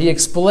 But he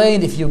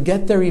explained, if you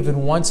get there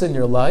even once in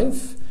your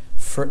life,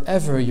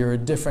 forever you're a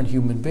different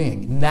human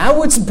being.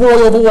 Now it's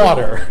boiled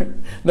water.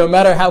 No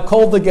matter how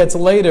cold it gets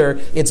later,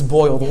 it's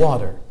boiled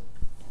water.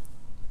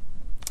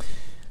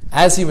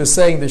 As he was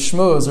saying the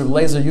shmuz, Reb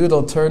Eliezer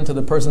Yudel turned to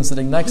the person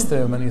sitting next to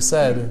him and he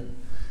said,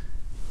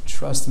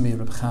 trust me,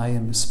 Reb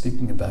Chaim is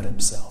speaking about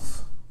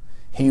himself.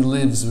 He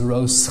lives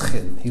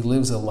roschin. He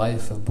lives a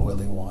life of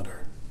boiling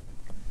water.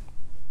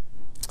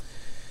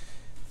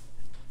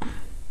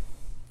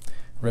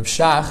 Reb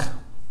Shach,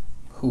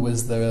 who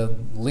was the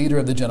leader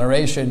of the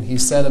generation, he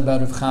said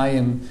about Reb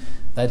Chaim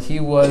that he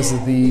was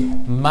the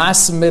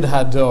masmid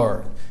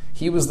hador.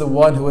 He was the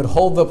one who would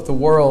hold up the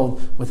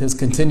world with his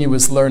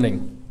continuous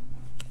learning.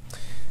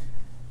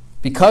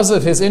 Because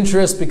of his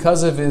interest,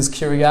 because of his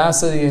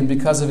curiosity, and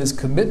because of his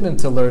commitment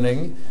to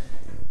learning,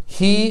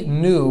 he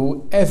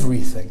knew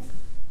everything.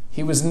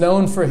 He was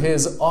known for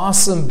his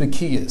awesome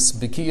bikiyas.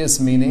 Bikiyas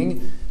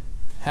meaning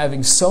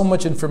having so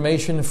much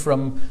information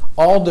from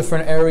all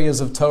different areas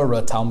of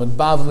Torah, Talmud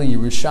Bavli,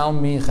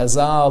 Yerushalmi,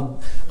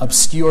 Chazal,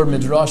 obscure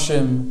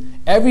midrashim,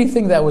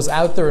 everything that was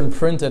out there in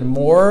print and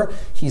more,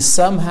 he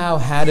somehow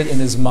had it in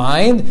his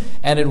mind,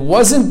 and it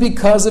wasn't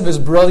because of his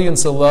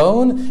brilliance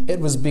alone,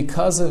 it was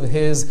because of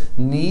his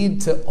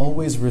need to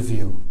always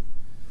review.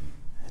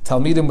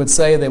 Talmidim would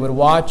say they would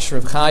watch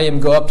Reb Chaim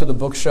go up to the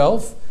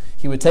bookshelf,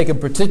 He would take a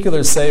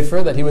particular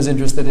sefer that he was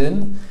interested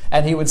in,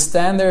 and he would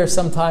stand there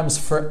sometimes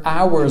for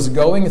hours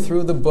going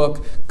through the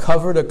book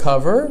cover to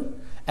cover,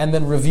 and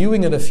then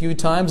reviewing it a few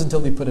times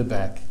until he put it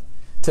back,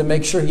 to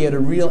make sure he had a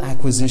real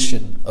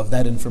acquisition of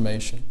that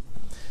information.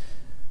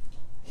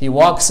 He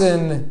walks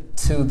in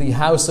to the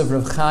house of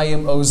Rav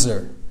Chaim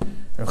Ozer.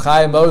 Rav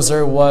Chaim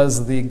Ozer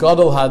was the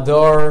Gadol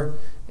Hador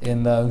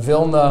in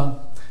Vilna,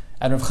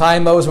 and Rav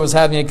Chaim Ozer was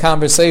having a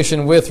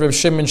conversation with Rav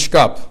Shimon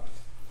Shkop.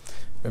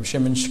 Rav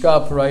Shimon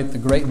Shkop, right, the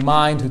great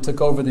mind who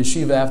took over the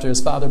yeshiva after his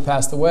father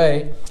passed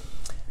away.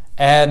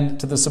 And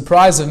to the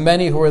surprise of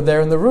many who were there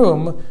in the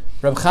room,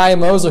 Rav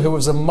Chaim Ozer, who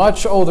was a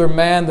much older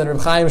man than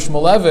Rav Chaim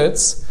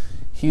Shmulevitz,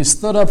 he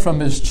stood up from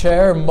his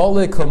chair,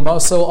 Molik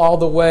Homoso, all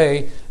the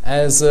way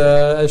as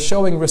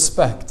showing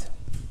respect.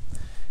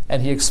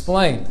 And he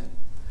explained.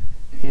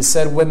 He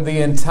said, when the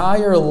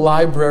entire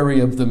library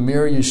of the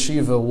Mir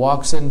Yeshiva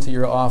walks into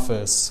your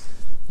office,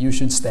 you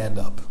should stand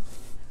up.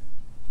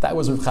 That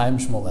was Rav Chaim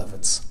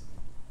Shmulevitz.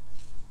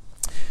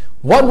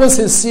 What was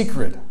his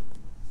secret?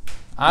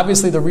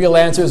 Obviously, the real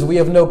answer is we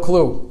have no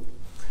clue.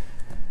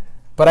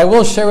 But I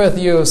will share with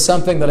you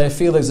something that I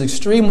feel is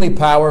extremely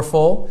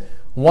powerful,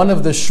 one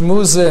of the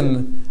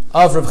shmuzin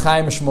of Rav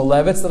Chaim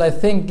Shmulevitz that I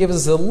think gives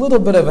us a little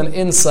bit of an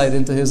insight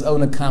into his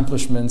own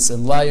accomplishments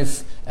in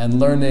life and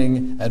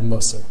learning at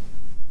Musar.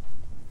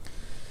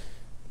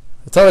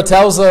 The Torah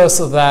tells us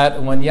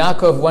that when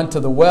Yaakov went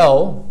to the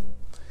well,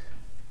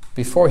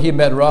 before he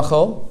met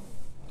Rachel,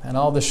 and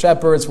all the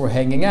shepherds were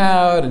hanging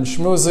out and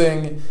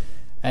schmoozing,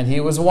 and he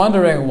was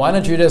wondering, why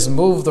don't you just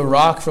move the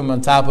rock from on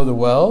top of the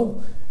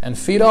well and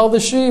feed all the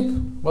sheep?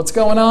 What's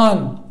going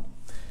on?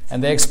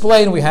 And they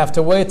explained, we have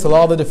to wait till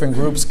all the different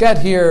groups get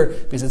here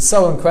because it's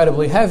so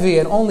incredibly heavy,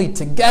 and only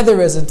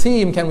together as a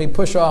team can we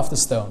push off the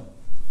stone.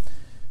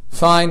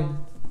 Fine.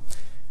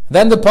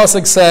 Then the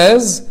pasuk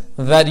says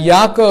that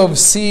Yaakov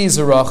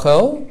sees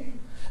Rachel,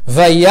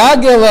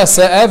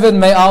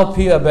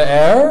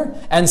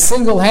 and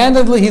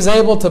single-handedly he's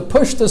able to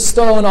push the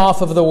stone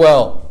off of the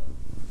well.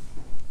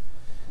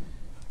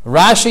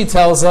 Rashi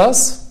tells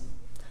us,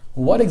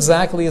 what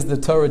exactly is the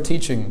Torah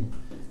teaching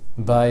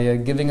by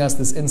giving us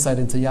this insight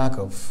into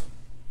Yaakov?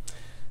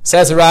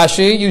 Says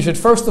Rashi, you should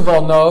first of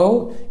all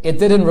know it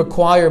didn't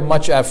require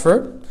much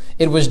effort.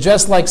 It was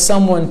just like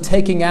someone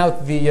taking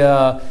out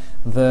the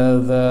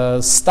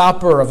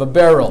stopper of a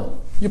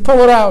barrel. You pull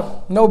it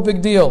out, no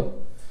big deal.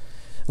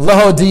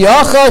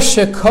 Lahodiyacha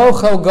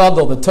shekocho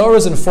gadol. The Torah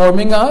is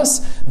informing us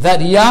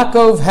that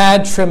Yaakov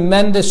had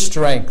tremendous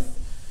strength.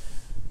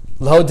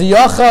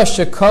 Lahodiyacha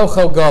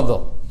shekocho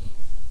gadol.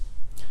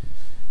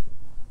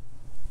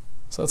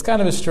 So it's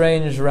kind of a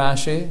strange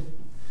Rashi.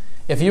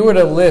 If you were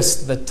to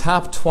list the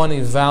top 20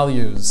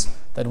 values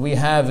that we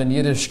have in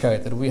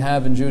Yiddishkeit, that we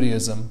have in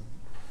Judaism,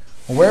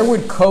 where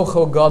would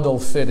kocho gadol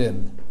fit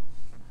in?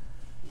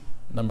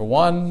 Number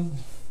 1,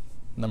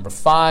 number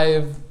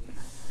 5.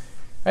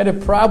 Right,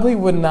 it probably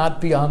would not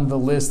be on the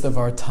list of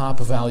our top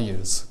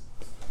values.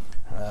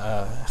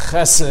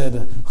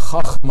 Chesed,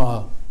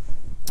 Chachma,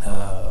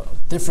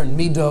 different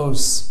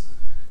midos,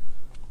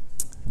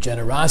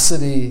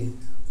 generosity,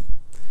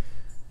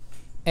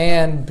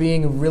 and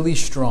being really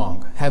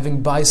strong,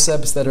 having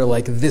biceps that are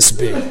like this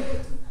big.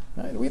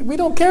 Right? We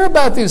don't care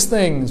about these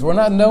things. We're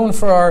not known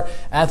for our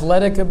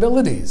athletic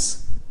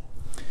abilities.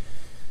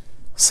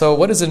 So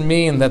what does it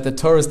mean that the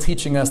Torah is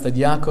teaching us that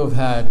Yaakov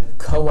had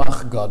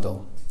koach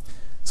gadol?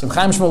 So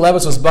Chaim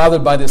Shmulevitz was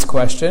bothered by this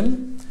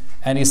question,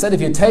 and he said, if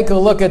you take a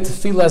look at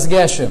Tfilas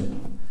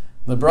Geshem,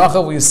 the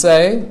bracha we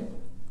say,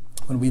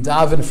 when we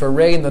daven for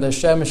rain, that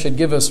Hashem should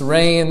give us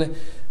rain,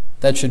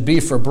 that should be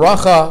for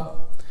bracha,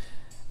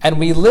 and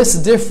we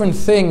list different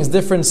things,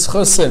 different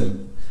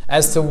schusim,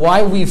 as to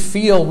why we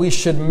feel we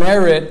should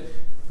merit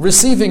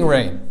receiving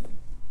rain.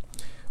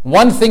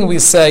 One thing we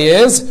say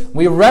is,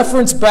 we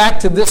reference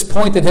back to this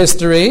point in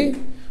history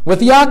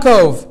with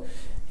Yaakov,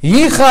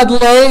 Yichad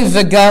leiv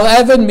v'gal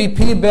even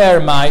mipi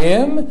ber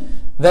mayim,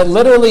 that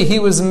literally he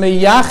was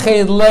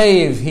meyached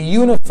leiv, he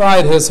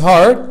unified his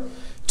heart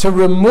to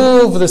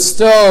remove the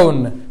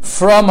stone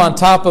from on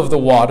top of the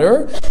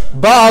water.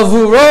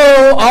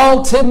 Ba'avuro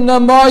al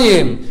timna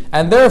mayim,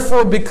 and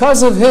therefore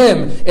because of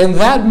him, in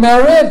that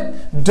merit,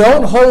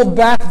 don't hold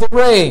back the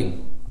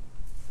rain.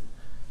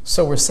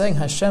 So we're saying,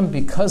 Hashem,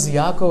 because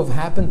Yaakov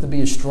happened to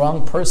be a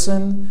strong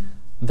person,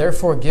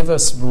 therefore give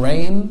us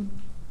rain.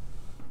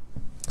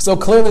 So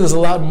clearly there's a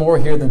lot more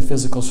here than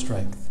physical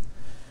strength.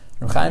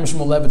 Rav Chaim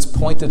Shmulevitz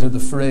pointed to the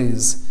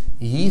phrase,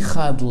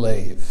 Yichad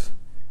Leiv.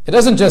 It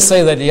doesn't just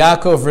say that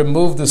Yaakov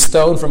removed the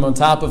stone from on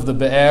top of the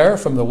be'er,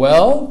 from the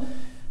well,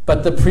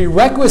 but the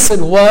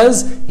prerequisite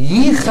was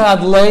Yichad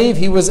Leiv.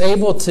 He was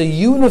able to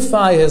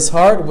unify his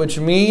heart, which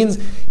means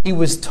he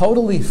was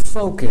totally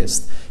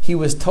focused. He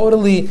was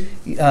totally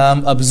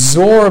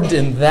absorbed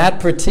in that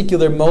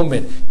particular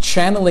moment,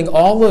 channeling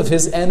all of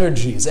his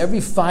energies,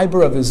 every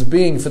fiber of his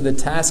being for the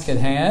task at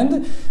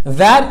hand.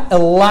 That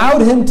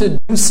allowed him to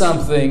do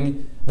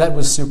something that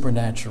was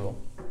supernatural.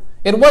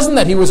 It wasn't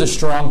that he was a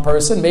strong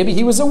person. Maybe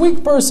he was a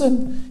weak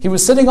person. He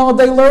was sitting all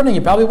day learning. He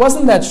probably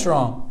wasn't that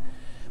strong.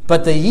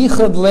 but the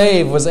Yichud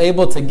Leiv was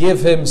able to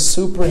give him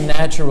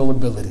supernatural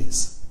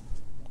abilities.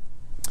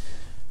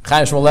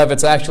 Chaim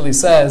Shmulevitz actually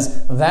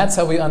says that's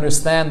how we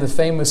understand the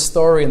famous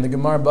story in the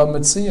Gemara Bava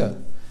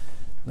Metzia.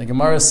 The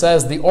Gemara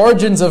says the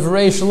origins of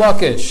Reish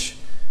Lakish.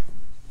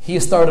 He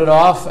started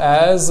off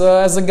as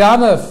a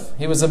ganav.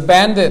 He was a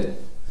bandit.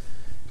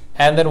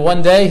 And then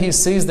one day he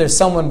sees there's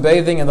someone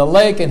bathing in the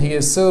lake and he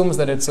assumes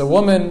that it's a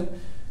woman.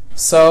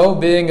 So,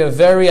 being a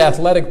very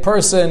athletic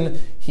person,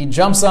 he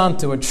jumps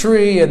onto a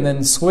tree and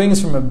then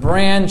swings from a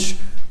branch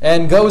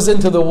and goes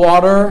into the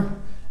water.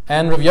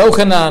 And Rav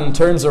Yochanan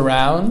turns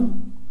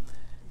around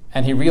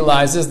and he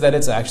realizes that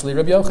it's actually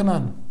Rav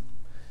Yochanan.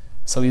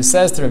 So he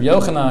says to Rav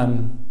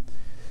Yochanan,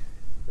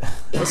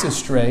 "This is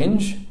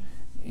strange.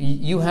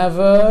 You have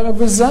a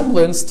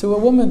resemblance to a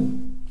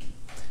woman."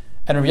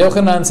 And Rav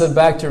Yochanan said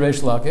back to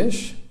Reish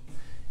Lakish,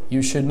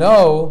 "You should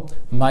know,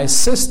 my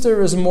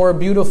sister is more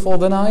beautiful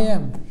than I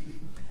am.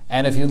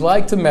 And if you'd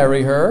like to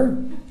marry her,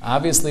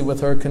 obviously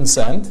with her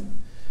consent,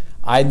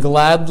 I'd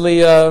gladly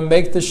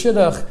make the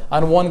shidduch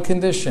on one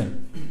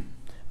condition,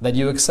 that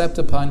you accept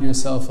upon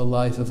yourself a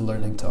life of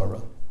learning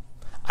Torah.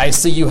 I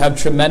see you have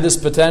tremendous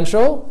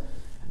potential,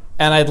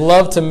 and I'd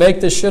love to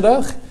make the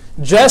shidduch.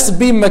 Just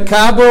be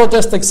makabel,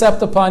 just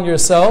accept upon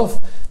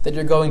yourself that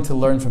you're going to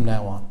learn from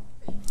now on."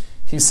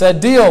 He said,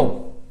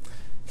 "Deal."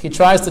 He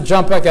tries to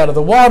jump back out of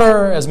the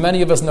water, as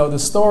many of us know the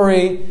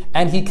story,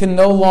 and he can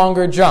no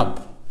longer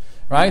jump.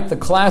 Right? The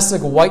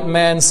classic white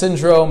man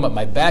syndrome,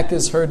 my back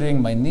is hurting,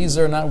 my knees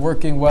are not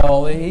working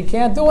well, he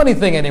can't do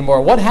anything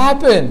anymore. What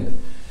happened?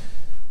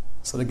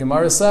 So the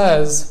Gemara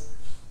says,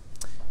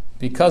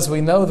 because we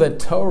know that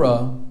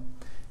Torah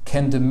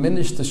can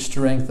diminish the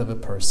strength of a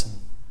person.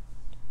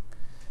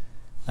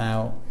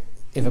 Now,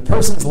 if a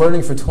person's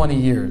learning for 20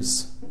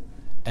 years,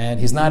 and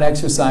he's not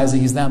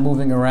exercising, he's not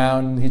moving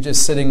around, he's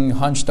just sitting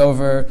hunched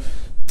over,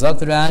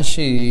 Zot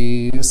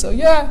Rashi, so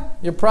yeah,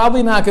 you're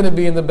probably not going to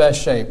be in the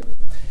best shape.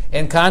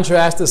 In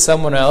contrast to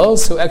someone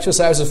else who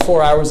exercises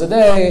 4 hours a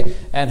day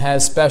and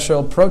has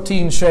special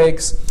protein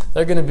shakes,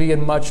 they're going to be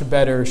in much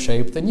better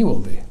shape than you will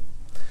be.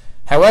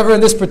 However,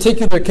 in this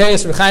particular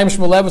case, Reb Chaim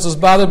Shmulevitz was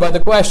bothered by the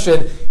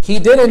question, he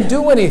didn't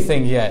do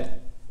anything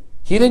yet.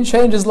 He didn't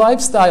change his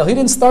lifestyle. He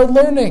didn't start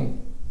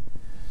learning.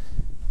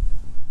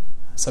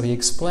 So he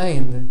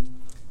explained,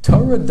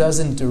 Torah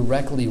doesn't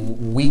directly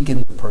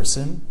weaken the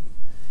person.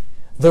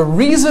 The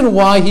reason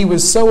why he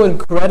was so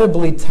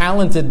incredibly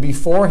talented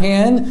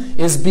beforehand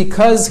is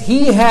because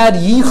he had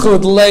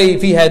yichud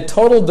leiv, he had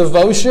total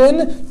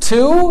devotion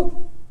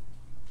to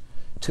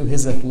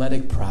his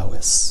athletic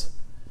prowess,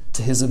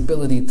 to his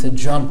ability to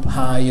jump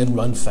high and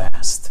run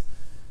fast.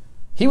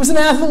 He was an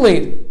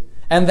athlete,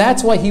 and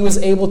that's why he was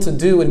able to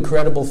do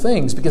incredible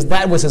things, because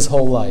that was his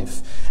whole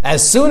life.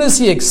 As soon as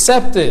he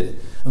accepted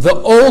the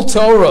old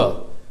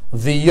Torah,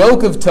 the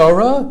yoke of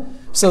Torah,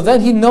 so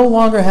then he no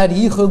longer had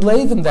yichud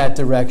leiv in that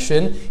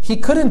direction. He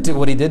couldn't do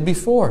what he did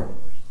before.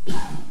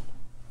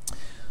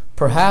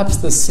 Perhaps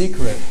the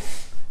secret,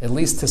 at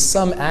least to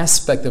some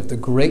aspect of the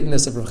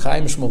greatness of Reb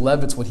Chaim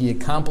Shmulevitz, what he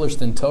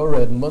accomplished in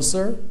Torah and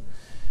Musar,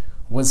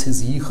 was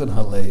his yichud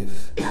halev,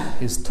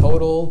 his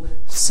total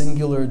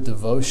singular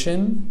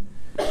devotion,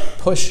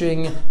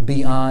 pushing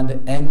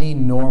beyond any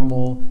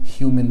normal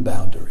human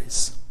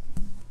boundaries.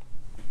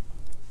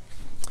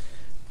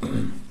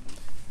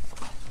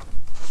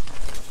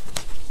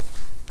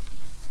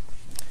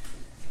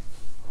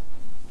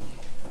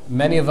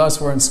 Many of us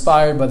were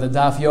inspired by the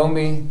Daf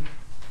Yomi,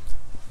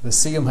 the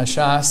Siyum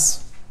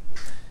Hashas,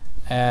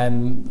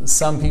 and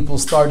some people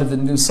started the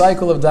new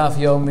cycle of Daf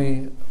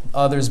Yomi,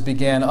 others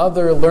began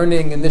other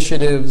learning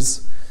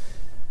initiatives.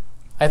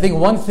 I think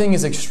one thing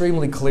is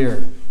extremely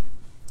clear,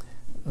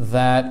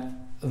 that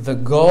the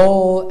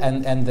goal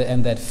and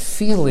that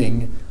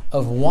feeling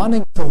of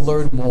wanting to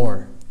learn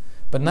more,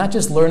 but not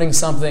just learning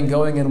something,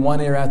 going in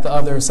one ear out the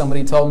other.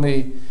 Somebody told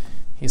me,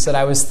 he said,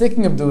 I was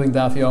thinking of doing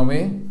Daf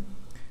Yomi,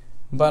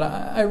 but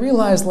I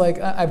realized,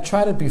 I've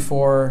tried it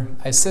before.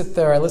 I sit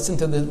there, I listen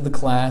to the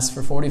class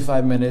for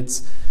 45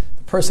 minutes.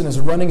 The person is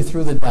running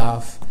through the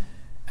daf,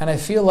 and I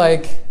feel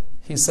like,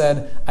 he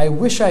said, I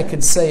wish I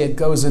could say it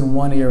goes in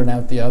one ear and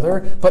out the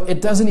other, but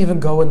it doesn't even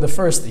go in the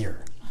first ear.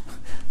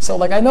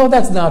 So I know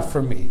that's not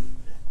for me.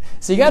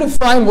 So you got to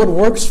find what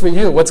works for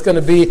you, what's going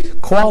to be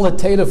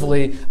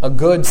qualitatively a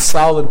good,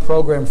 solid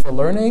program for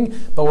learning.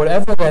 But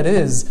whatever that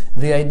is,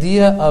 the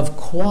idea of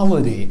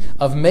quality,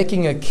 of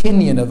making a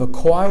kinyan, of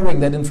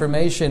acquiring that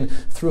information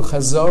through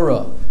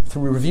chazorah,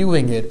 through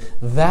reviewing it,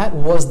 that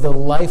was the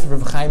life of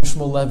Reb Chaim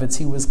Shmulevitz.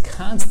 He was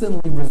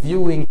constantly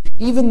reviewing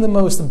even the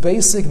most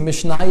basic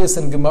Mishnayos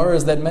and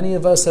Gemaras that many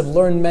of us have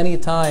learned many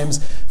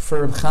times.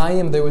 For Reb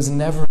Chaim, there was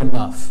never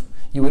enough.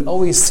 You would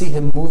always see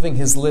him moving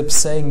his lips,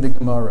 saying the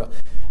Gemara.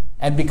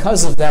 And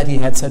because of that, he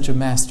had such a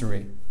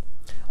mastery.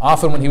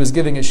 Often when he was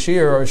giving a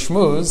shir or a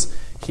shmuz,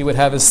 he would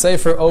have his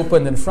sefer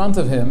opened in front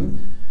of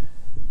him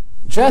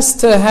just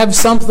to have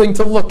something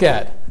to look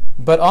at.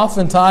 But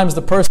oftentimes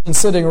the person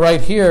sitting right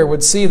here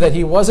would see that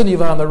he wasn't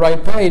even on the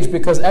right page,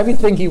 because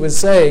everything he was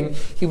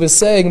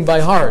saying by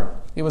heart.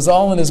 It was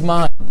all in his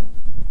mind.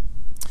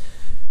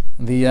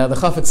 The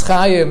Chafetz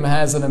Chaim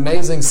has an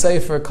amazing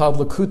sefer called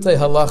Likutei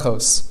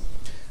Halachos,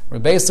 where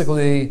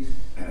basically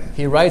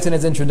he writes in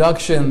his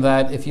introduction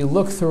that if you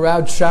look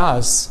throughout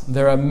Shas,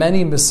 there are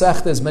many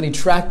mesechtes, many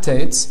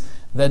tractates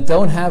that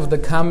don't have the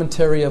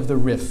commentary of the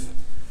Rif.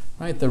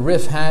 Right? The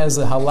Rif has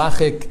a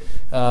halachic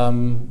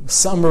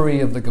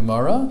summary of the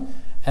Gemara,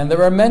 and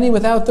there are many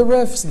without the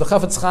Rif. So the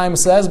Chafetz Chaim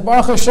says,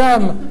 Baruch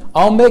Hashem,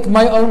 I'll make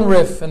my own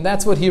Rif, and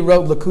that's what he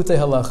wrote, Likutei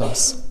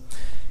Halachos.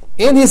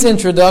 In his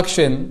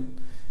introduction,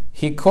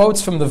 he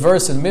quotes from the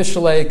verse in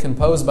Mishlei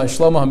composed by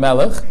Shlomo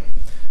HaMelech,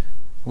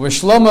 where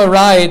Shlomo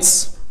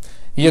writes,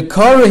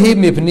 Yekarehi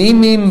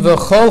mipnimim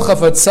v'chol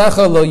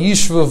chafatzecha lo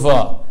yishvu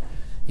va.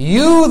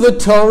 You, the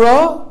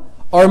Torah,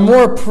 are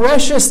more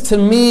precious to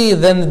me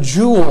than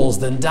jewels,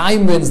 than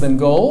diamonds, than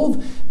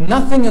gold.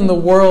 Nothing in the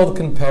world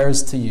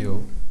compares to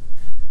you.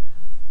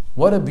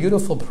 What a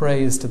beautiful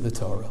praise to the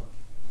Torah.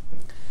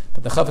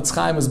 But the Chafetz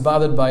Chaim is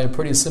bothered by a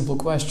pretty simple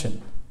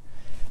question.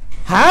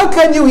 How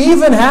can you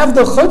even have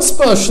the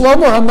chutzpah,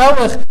 Shlomo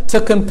HaMelech,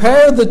 to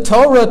compare the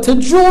Torah to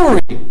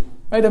jewelry?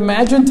 Right?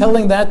 Imagine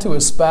telling that to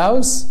a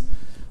spouse.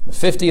 The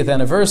 50th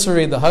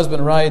anniversary, the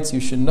husband writes, you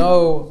should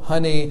know,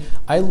 honey,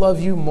 I love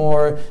you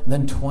more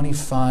than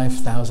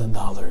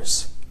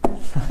 $25,000.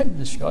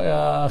 Right?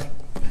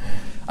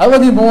 I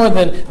love you more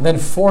than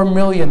 $4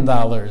 million.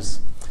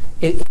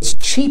 It's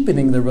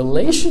cheapening the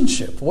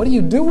relationship. What are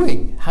you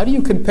doing? How do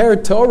you compare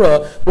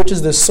Torah, which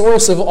is the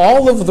source of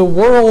all of the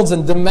worlds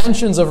and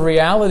dimensions of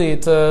reality,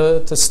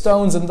 to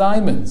stones and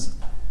diamonds?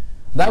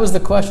 That was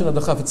the question of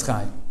the Chafetz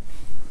Chaim.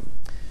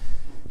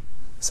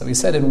 So he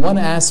said, in one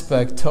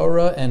aspect,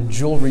 Torah and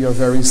jewelry are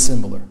very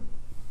similar.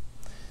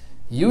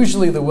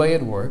 Usually the way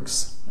it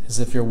works is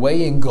if you're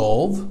weighing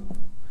gold,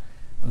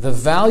 the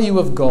value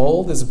of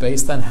gold is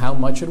based on how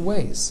much it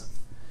weighs.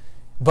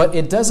 But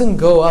it doesn't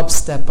go up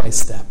step by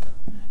step.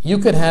 You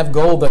could have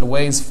gold that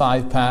weighs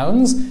 5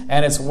 pounds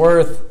and it's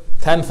worth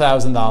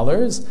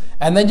 $10,000,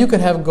 and then you could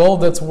have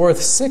gold that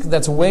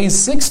weighs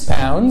 6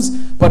 pounds,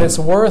 but it's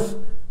worth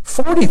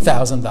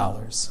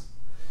 $40,000.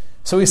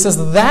 So he says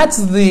that's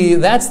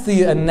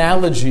the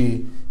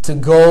analogy to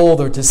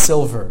gold or to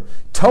silver.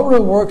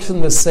 Torah works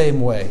in the same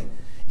way.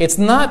 It's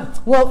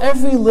not,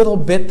 every little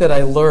bit that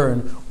I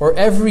learn or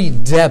every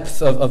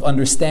depth of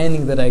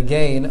understanding that I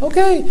gain,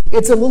 okay,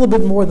 it's a little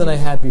bit more than I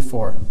had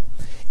before.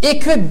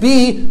 It could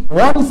be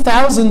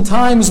 1,000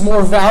 times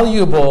more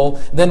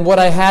valuable than what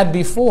I had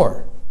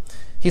before.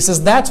 He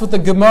says that's what the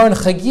Gemara in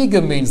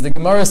Chagiga means. The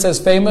Gemara says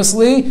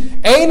famously,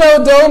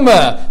 Eino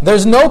Doma.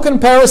 There's no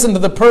comparison to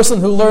the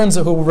person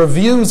who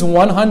reviews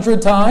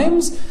 100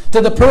 times to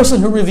the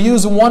person who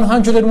reviews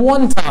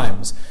 101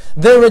 times.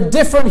 They're a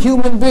different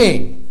human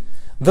being.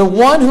 The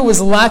one who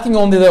is lacking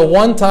only that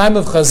one time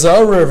of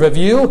chazar or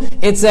review,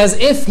 it's as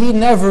if he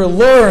never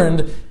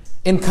learned,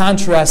 in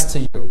contrast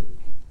to you.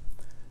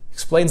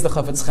 Explains the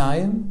Chafetz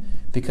Chaim,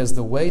 because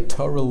the way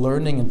Torah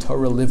learning and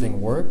Torah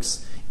living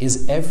works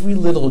is every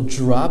little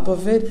drop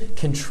of it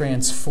can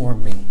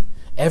transform me.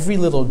 Every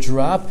little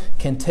drop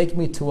can take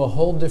me to a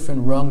whole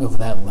different rung of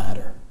that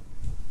ladder.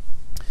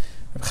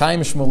 Reb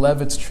Chaim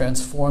Shmulevitz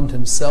transformed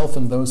himself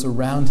and those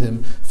around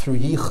him through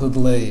Yichud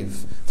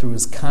Leiv, through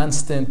his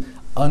constant,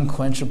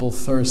 unquenchable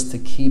thirst to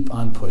keep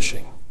on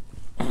pushing.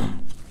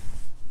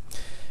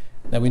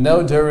 Now we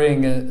know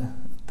during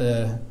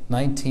the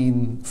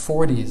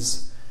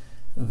 1940s,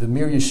 the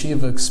Mir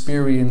Yeshiva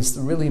experienced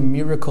really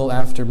miracle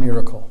after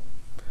miracle.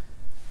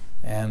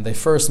 And they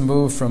first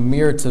moved from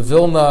Mir to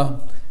Vilna,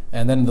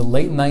 and then in the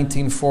late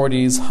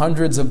 1940s,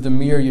 hundreds of the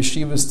Mir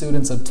Yeshiva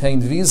students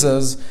obtained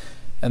visas,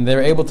 and they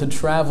were able to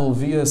travel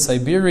via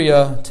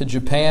Siberia to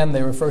Japan.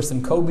 They were first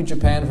in Kobe,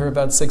 Japan for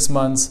about 6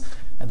 months,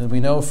 and then we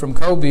know from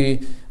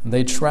Kobe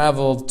they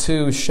traveled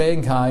to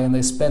Shanghai, and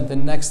they spent the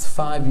next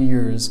 5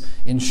 years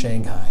in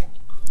Shanghai.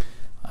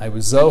 I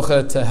was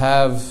zocha to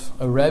have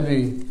a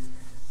Rebbe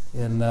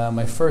in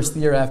my first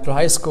year after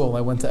high school.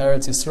 I went to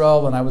Eretz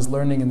Yisrael and I was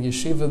learning in the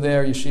yeshiva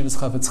there, Yeshiva's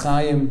Chafetz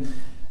Chaim,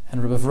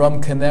 and Rav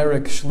Avram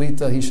Kanerik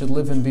Shlita, he should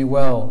live and be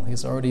well.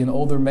 He's already an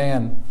older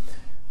man,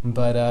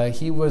 but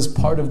he was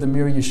part of the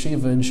Mir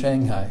Yeshiva in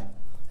Shanghai.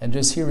 And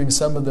just hearing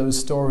some of those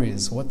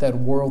stories, what that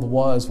world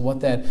was, what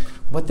that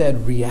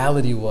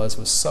reality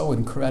was so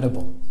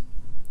incredible.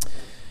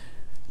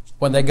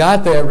 When they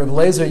got there, Rav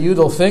Lezer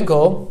Yudel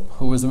Finkel,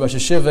 who was the Rosh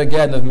Hashiva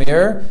again of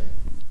Mir,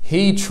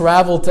 he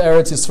traveled to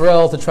Eretz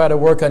Yisrael to try to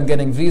work on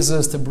getting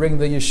visas to bring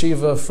the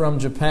yeshiva from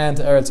Japan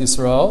to Eretz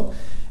Yisrael.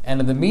 And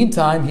in the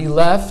meantime, he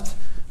left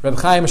Reb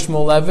Chaim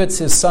Shmulevitz,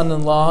 his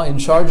son-in-law, in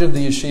charge of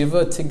the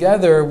yeshiva,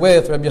 together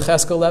with Reb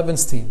Yecheskel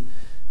Levenstein.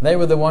 They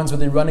were the ones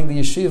really running the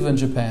yeshiva in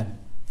Japan.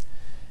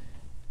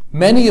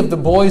 Many of the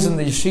boys in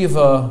the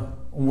yeshiva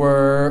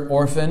were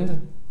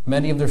orphaned.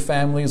 Many of their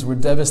families were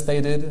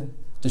devastated,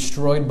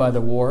 destroyed by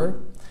the war.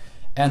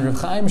 And Reb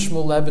Chaim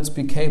Shmulevitz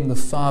became the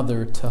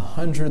father to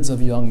hundreds of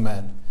young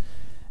men.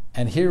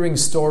 And hearing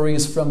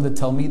stories from the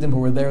Talmidim who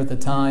were there at the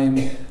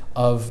time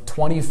of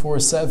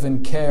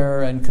 24/7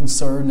 care and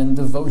concern and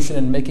devotion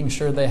and making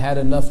sure they had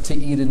enough to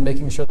eat and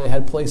making sure they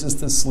had places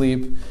to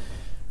sleep,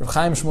 Reb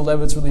Chaim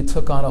Shmulevitz really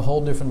took on a whole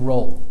different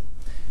role.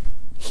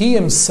 He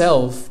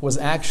himself was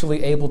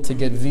actually able to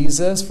get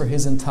visas for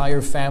his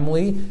entire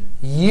family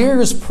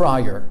years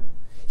prior.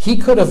 He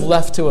could have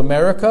left to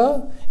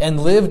America and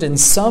lived in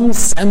some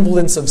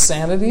semblance of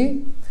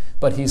sanity,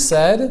 but he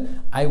said,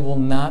 I will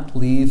not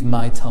leave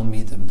my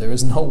Talmidim. There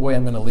is no way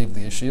I'm going to leave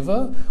the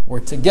yeshiva.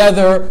 We're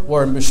together,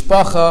 we're a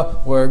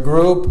mishpacha, we're a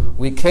group,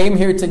 we came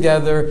here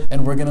together,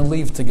 and we're going to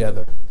leave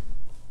together.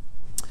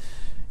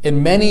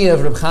 In many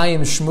of Reb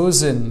Chaim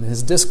Shmuzin,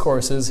 his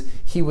discourses,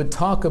 he would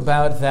talk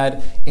about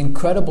that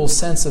incredible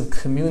sense of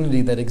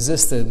community that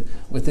existed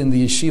within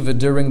the yeshiva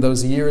during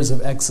those years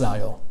of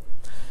exile.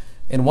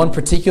 In one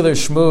particular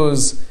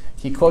shmuz,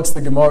 he quotes the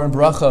Gemara in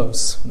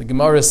Brachos. The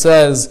Gemara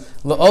says,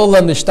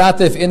 "La'olam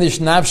nishtatef inish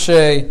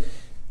nafshe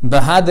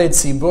b'hadei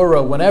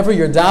tzibura." Whenever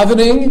you're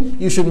davening,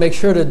 you should make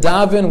sure to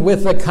daven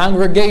with the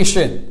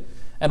congregation.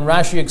 And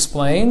Rashi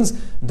explains,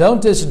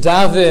 don't just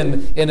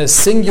daven in a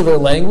singular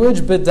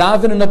language, but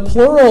daven in a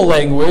plural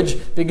language,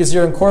 because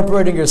you're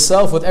incorporating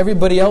yourself with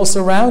everybody else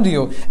around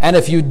you. And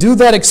if you do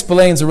that,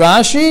 explains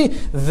Rashi,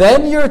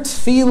 then your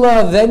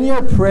tefillah, then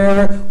your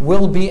prayer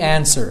will be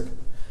answered.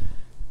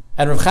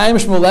 And Reb Chaim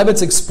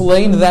Shmulevitz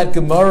explained that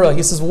Gemara.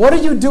 He says, what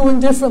are you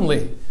doing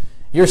differently?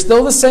 You're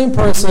still the same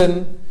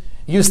person.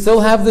 You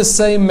still have the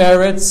same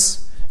merits.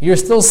 You're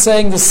still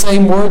saying the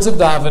same words of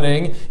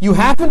davening. You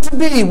happen to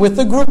be with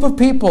a group of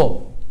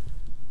people.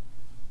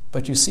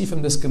 But you see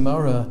from this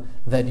Gemara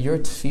that your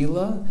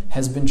tefillah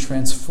has been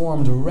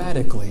transformed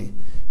radically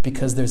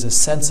because there's a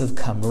sense of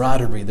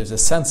camaraderie. There's a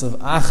sense of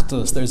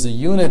achdus. There's a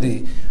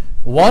unity.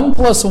 1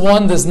 +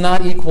 1 does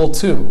not equal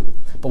 2.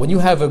 But when you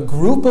have a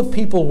group of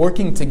people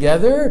working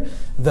together,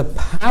 the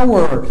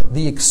power,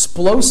 the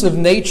explosive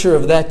nature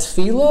of that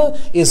tefillah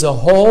is a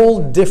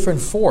whole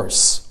different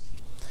force.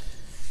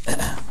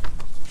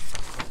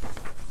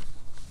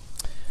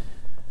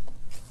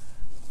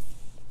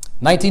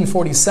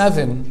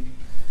 1947,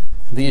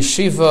 the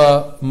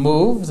yeshiva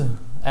moved,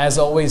 as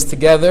always,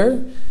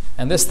 together,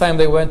 and this time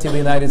they went to the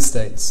United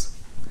States.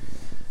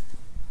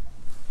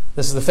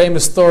 This is the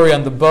famous story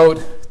on the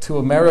boat to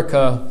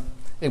America.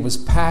 It was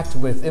packed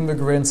with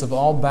immigrants of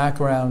all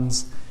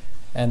backgrounds,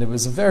 and it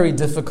was a very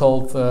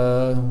difficult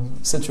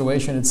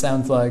situation, it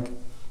sounds like.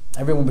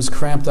 Everyone was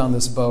cramped on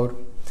this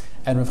boat,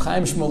 and Reb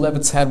Chaim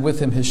Shmulevitz had with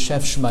him his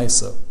Shef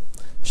Shmaisa.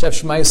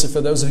 Shef Shmaisa,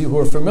 for those of you who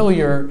are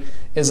familiar,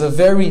 is a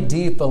very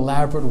deep,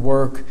 elaborate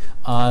work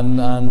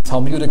on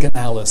Talmudic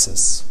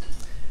analysis.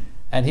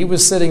 And he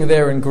was sitting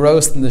there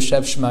engrossed in the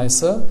Shef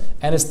Shmaisa,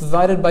 and it's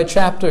divided by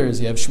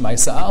chapters. You have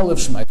Shmaisa Aleph,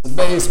 Shmaisa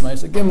Beis,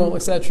 Shmaisa Gimel,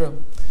 etc.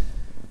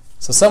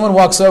 So someone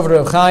walks over to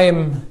Reb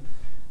Chaim,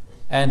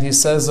 and he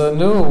says,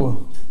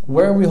 "Nu,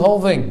 where are we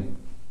holding?"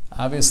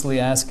 Obviously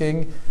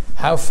asking,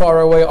 how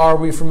far away are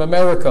we from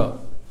America?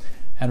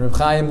 And Reb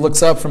Chaim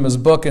looks up from his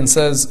book and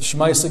says,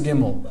 Shmaisa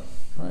Gimel.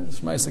 Right?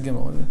 Shmaisa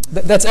Gimel.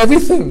 That's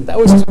everything. That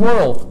was his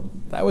world.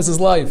 That was his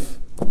life.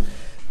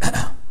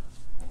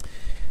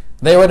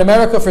 They were in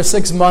America for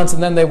 6 months,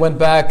 and then they went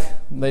back.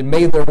 They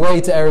made their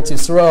way to Eretz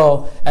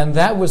Yisrael, and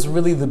that was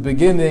really the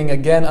beginning,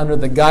 again, under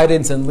the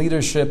guidance and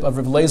leadership of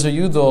Reb Leizer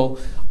Yudel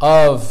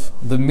of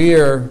the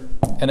Mir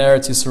in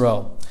Eretz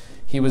Yisrael.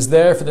 He was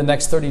there for the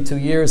next 32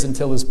 years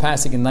until his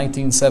passing in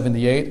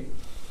 1978.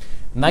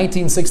 In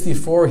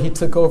 1964, he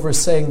took over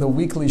saying the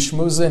weekly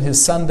shmuzin.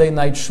 His Sunday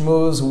night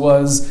shmuz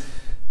was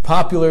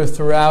popular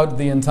throughout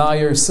the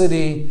entire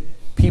city.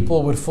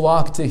 People would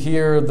flock to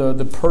hear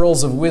the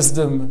pearls of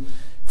wisdom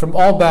from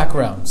all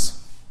backgrounds.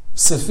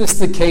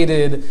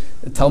 Sophisticated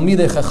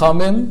Talmidei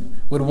Chachamim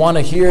would want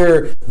to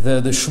hear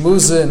the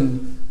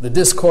shmuzin, the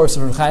discourse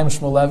of Reb Chaim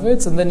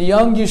Shmulevitz, and then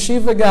young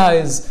yeshiva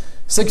guys,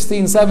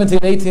 16, 17,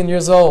 18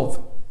 years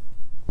old.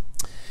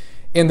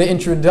 In the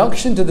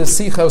introduction to the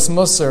Sichos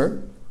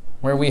Musar,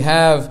 where we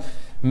have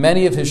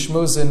many of his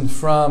shmuzin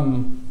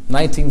from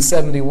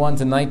 1971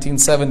 to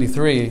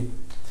 1973,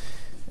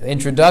 the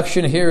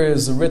introduction here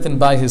is written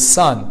by his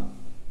son.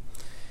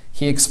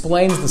 He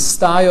explains the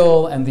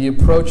style and the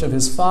approach of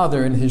his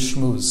father in his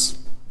shmuz.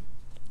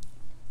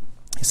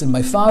 He said,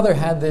 my father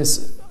had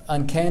this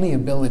uncanny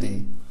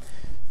ability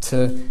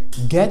to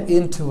get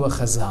into a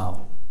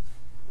chazal.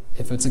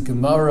 If it's a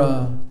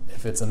Gemara,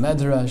 if it's a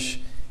Medrash,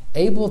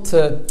 able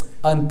to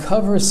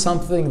uncover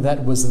something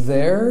that was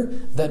there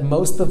that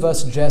most of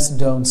us just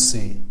don't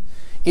see.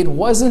 It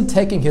wasn't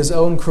taking his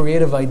own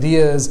creative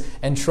ideas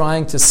and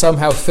trying to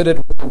somehow fit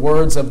it with the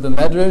words of the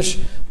Medrash,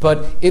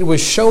 but it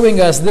was showing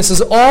us this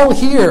is all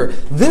here.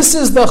 This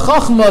is the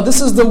Chachma,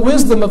 this is the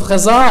wisdom of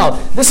Chazal.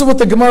 This is what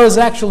the Gemara is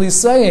actually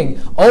saying,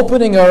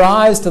 opening our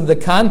eyes to the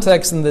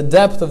context and the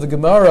depth of the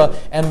Gemara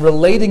and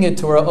relating it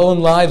to our own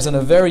lives in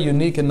a very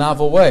unique and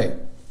novel way.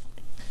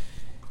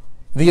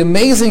 The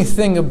amazing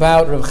thing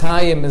about Reb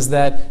Chaim is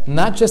that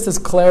not just his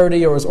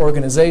clarity or his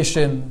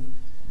organization.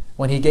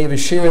 When he gave a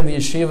shir in the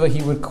yeshiva,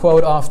 he would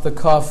quote off the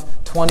cuff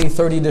 20,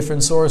 30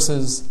 different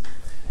sources.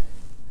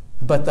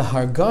 But the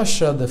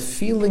hargasha, the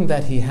feeling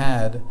that he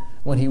had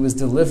when he was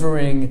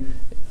delivering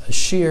a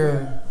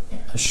shir,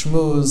 a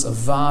shmuz, a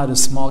vad, a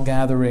small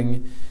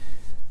gathering,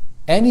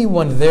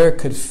 anyone there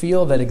could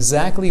feel that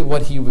exactly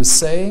what he was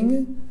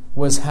saying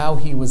was how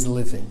he was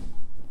living.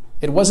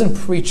 It wasn't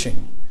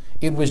preaching.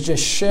 It was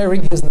just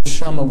sharing his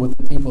neshama with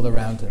the people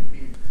around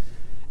him.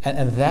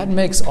 And that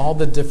makes all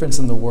the difference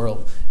in the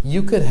world.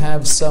 You could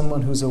have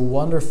someone who's a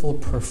wonderful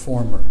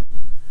performer.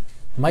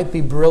 Might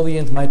be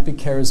brilliant, might be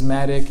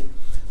charismatic,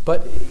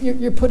 but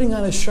you're putting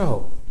on a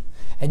show.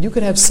 And you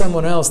could have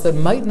someone else that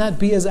might not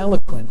be as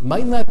eloquent,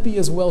 might not be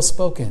as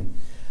well-spoken,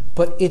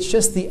 but it's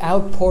just the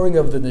outpouring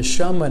of the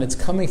neshama, and it's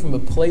coming from a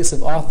place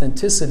of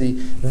authenticity.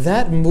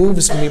 That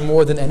moves me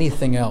more than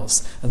anything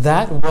else.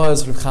 That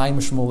was Reb Chaim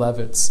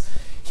Shmulevitz.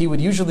 He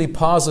would usually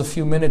pause a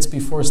few minutes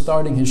before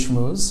starting his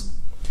shmuz,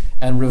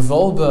 and Reb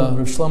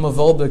Shlomo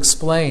Wolbe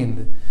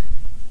explained,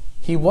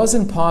 he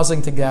wasn't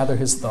pausing to gather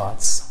his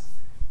thoughts.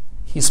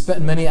 He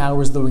spent many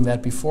hours doing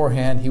that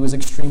beforehand. He was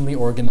extremely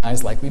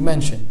organized, like we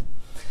mentioned.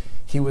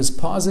 He was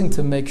pausing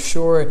to make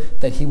sure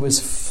that he was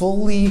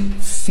fully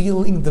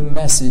feeling the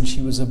message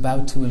he was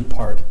about to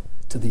impart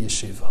to the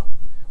yeshiva.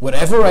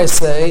 Whatever I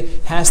say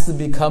has to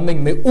be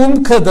coming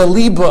me'umka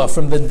daliba,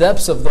 from the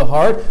depths of the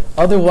heart,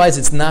 otherwise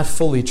it's not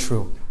fully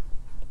true.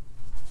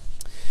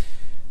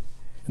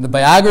 In the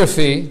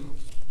biography,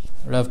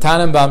 Rav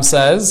Tannenbaum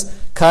says,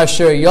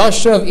 Kasher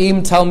Yoshev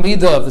im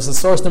Talmidav, this is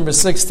source number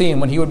 16,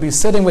 when he would be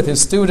sitting with his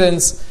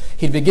students,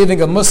 he'd be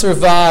giving a Musar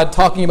Vad,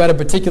 talking about a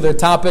particular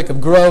topic of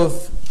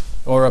growth,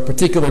 or a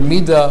particular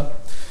midah.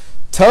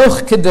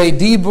 Toch kedei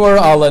dibur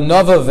ala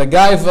nova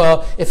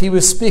v'gaiva, if he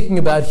was speaking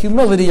about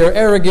humility or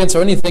arrogance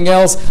or anything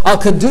else, al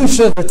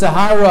kedusha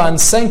v'tahara, on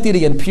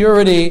sanctity and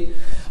purity.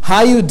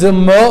 Hayu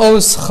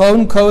demoos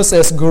chonkos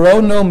es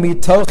grono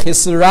mitoch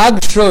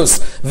hisragshus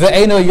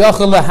ve'eno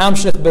yochel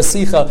lahamshich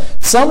besicha.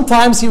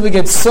 Sometimes he would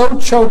get so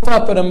choked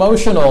up and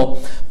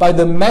emotional by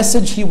the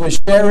message he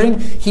was sharing,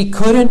 he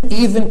couldn't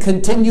even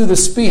continue the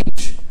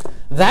speech.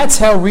 That's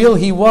how real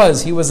he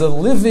was. He was a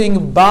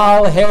living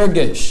Baal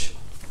Hergish.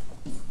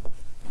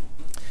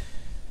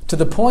 To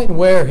the point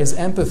where his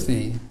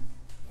empathy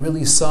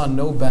really saw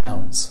no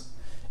bounds.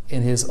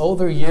 In his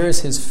older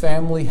years, his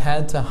family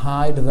had to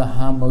hide the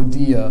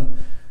Hamodia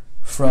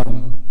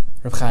from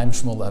Reb Chaim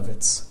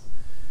Shmulevitz,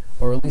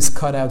 or at least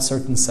cut out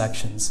certain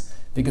sections.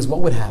 Because what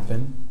would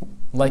happen?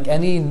 Like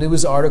any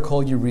news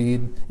article you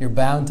read, you're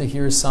bound to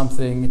hear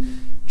something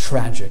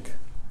tragic.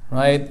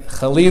 Right?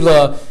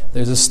 Khalila,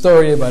 there's a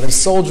story about a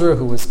soldier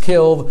who was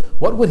killed.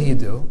 What would he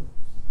do?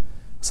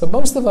 So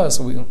most of us,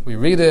 we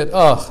read it,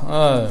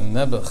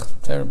 Nebuch,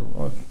 terrible,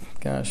 oh,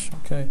 gosh,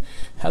 okay.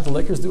 How'd the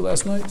Lakers do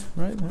last night,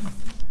 right?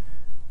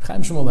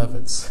 Chaim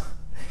Shmulevitz,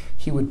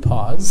 he would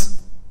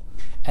pause,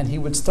 and he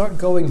would start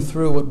going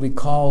through what we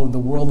call in the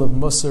world of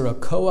Musar a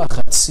koach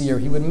hatzir.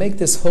 He would make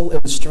this whole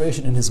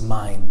illustration in his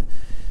mind.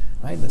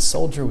 Right? The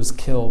soldier was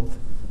killed.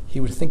 He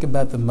would think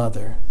about the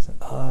mother.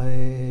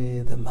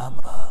 The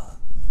mama.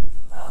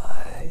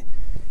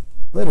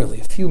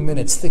 Literally a few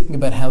minutes thinking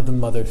about how the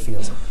mother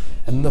feels.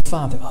 And the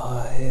father,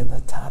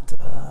 the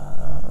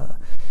tata.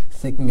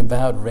 Thinking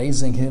about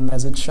raising him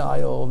as a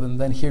child, and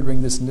then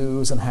hearing this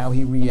news and how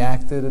he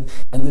reacted,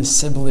 and the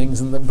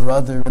siblings and the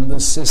brother and the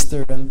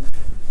sister. And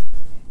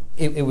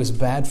it was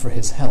bad for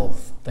his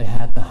health. They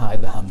had to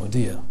hide the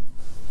Hamodia.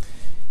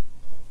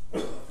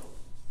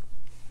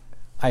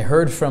 I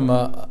heard from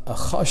a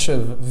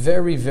chashuv,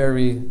 very,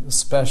 very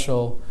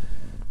special,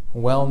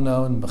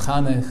 well-known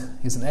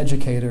mechanech. He's an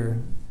educator.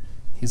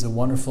 He's a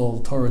wonderful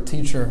Torah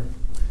teacher.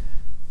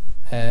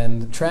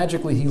 And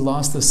tragically, he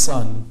lost a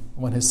son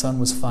when his son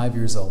was 5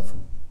 years old.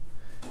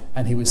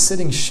 And he was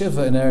sitting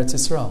Shiva in Eretz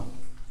Yisrael.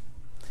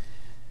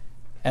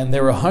 And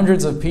there were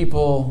hundreds of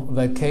people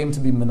that came to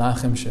be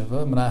Menachem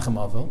Shiva,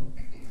 Menachem Avil.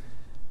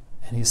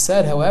 And he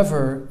said,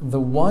 however,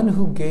 the one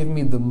who gave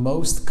me the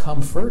most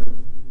comfort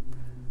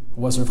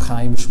was Reb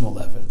Chaim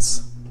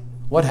Shmulevitz.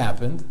 What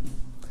happened?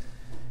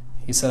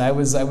 He said, I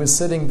was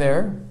sitting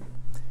there,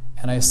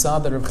 and I saw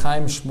that Reb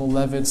Chaim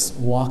Shmulevitz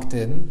walked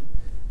in,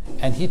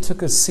 and he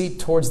took a seat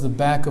towards the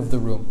back of the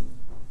room.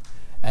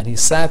 And he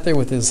sat there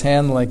with his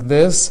hand like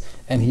this,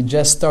 and he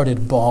just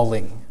started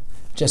bawling,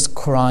 just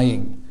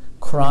crying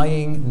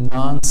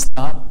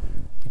non-stop,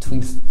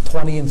 between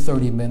 20 and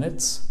 30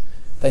 minutes.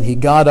 Then he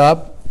got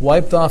up,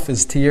 wiped off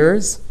his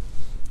tears,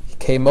 he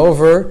came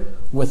over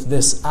with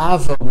this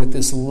ava, with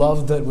this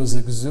love that was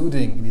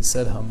exuding, and he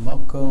said,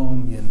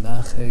 Hamakom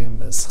yenachem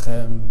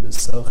eschem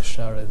b'soch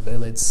sharet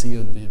velet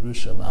Zion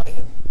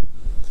v'Yerushalayim.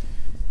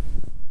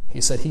 He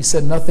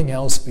said nothing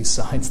else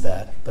besides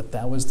that, but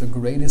that was the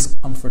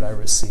greatest comfort I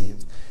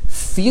received.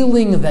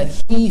 Feeling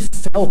that he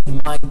felt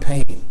my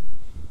pain.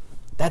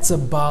 That's a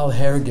Baal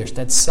Hergish.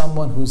 That's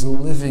someone who's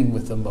living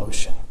with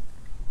emotion.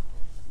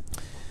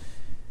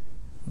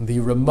 The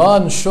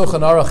Ramban Shulchan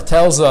Aruch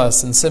tells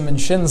us in Siman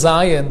Shin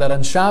Zayin that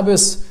on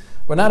Shabbos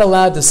we're not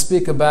allowed to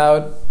speak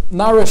about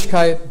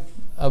narishkeit,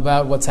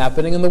 about what's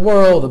happening in the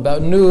world,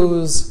 about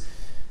news.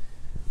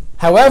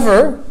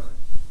 However,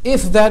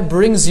 if that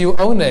brings you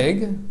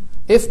oneg,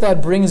 if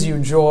that brings you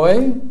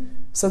joy,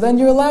 so then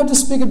you're allowed to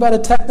speak about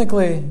it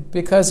technically,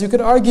 because you could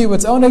argue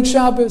it's oneg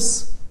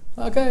Shabbos.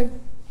 Okay.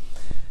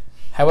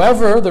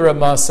 However, the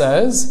Ramah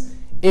says,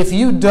 if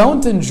you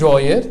don't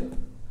enjoy it,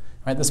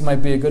 right, this might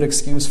be a good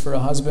excuse for a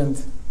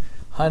husband.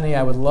 Honey,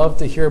 I would love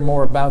to hear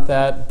more about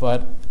that,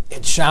 but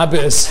it's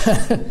Shabbos.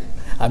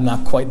 I'm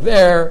not quite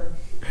there.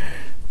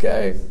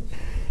 Okay.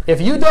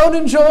 If you don't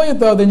enjoy it,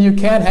 though, then you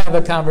can't have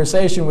a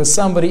conversation with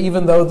somebody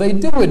even though they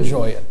do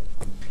enjoy it.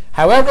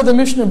 However, the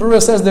Mishnah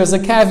Berurah says there's a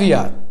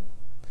caveat,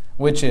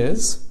 which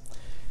is,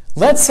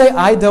 let's say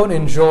I don't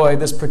enjoy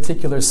this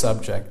particular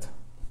subject,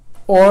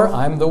 or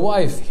I'm the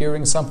wife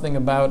hearing something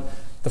about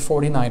the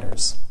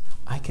 49ers.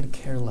 I could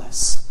care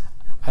less.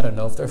 I don't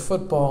know if they're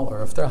football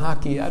or if they're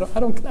hockey. I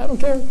don't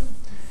care.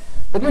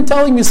 But you're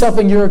telling me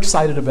something, you're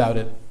excited about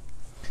it.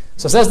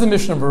 So says the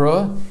Mishnah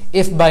Berurah,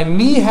 if by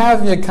me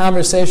having a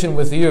conversation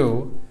with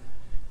you,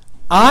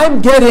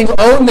 I'm getting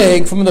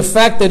oneg from the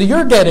fact that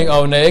you're getting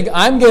oneg,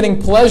 I'm getting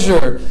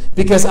pleasure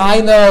because I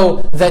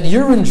know that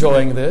you're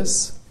enjoying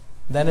this,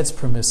 then it's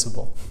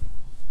permissible.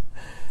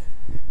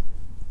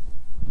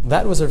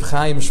 That was Rav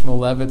Chaim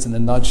Shmulevitz in a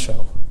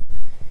nutshell.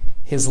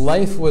 His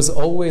life was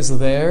always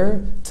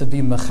there to be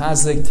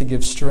mechazik, to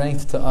give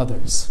strength to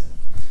others.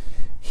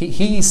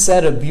 He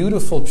said a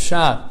beautiful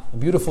pshat, a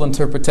beautiful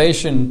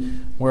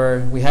interpretation, where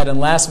we had in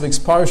last week's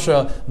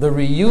parsha the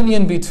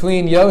reunion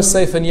between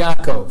Yosef and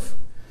Yaakov.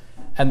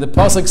 And the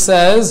pasuk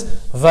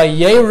says,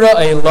 Vayera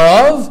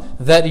Elav,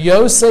 that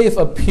Yosef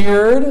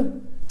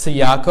appeared to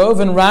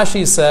Yaakov, and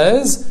Rashi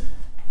says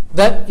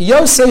that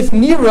Yosef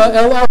nira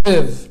el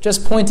aviv,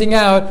 just pointing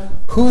out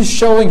who's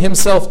showing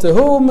himself to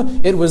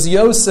whom. It was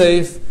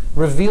Yosef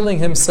revealing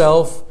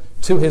himself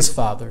to his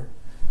father.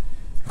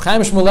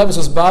 Chaim Shmulevitz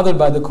was bothered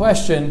by the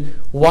question,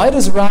 why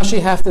does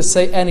Rashi have to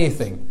say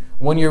anything?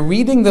 When you're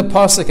reading the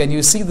pasuk and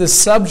you see the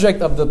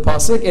subject of the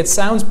pasuk, it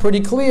sounds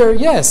pretty clear.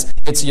 Yes,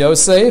 it's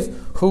Yosef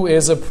who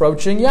is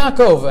approaching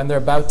Yaakov, and they're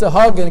about to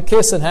hug and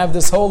kiss and have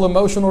this whole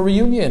emotional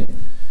reunion.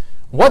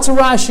 What's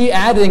Rashi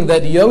adding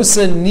that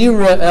Yosef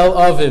nira el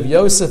aviv?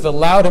 Yosef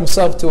allowed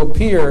himself to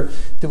appear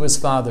to his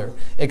father.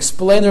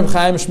 Explain Reb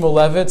Chaim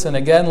Shmulevitz, and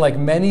again, like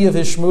many of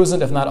his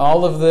shmuzin, if not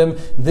all of them,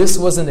 this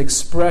was an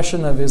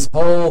expression of his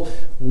whole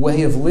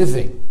way of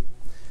living.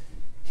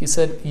 He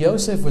said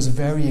Yosef was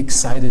very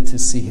excited to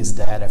see his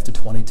dad after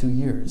 22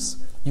 years.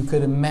 You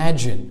could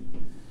imagine.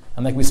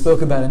 And like we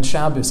spoke about in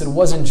Shabbos, it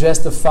wasn't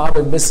just a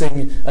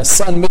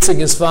son missing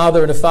his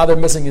father and a father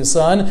missing his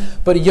son,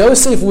 but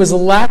Yosef was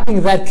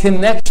lacking that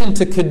connection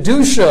to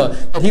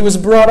Kedusha that he was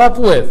brought up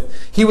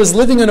with. He was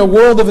living in a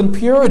world of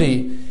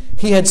impurity.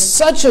 He had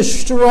such a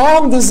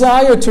strong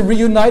desire to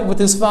reunite with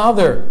his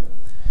father.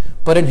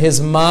 But in his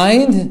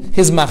mind,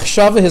 his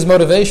machshava, his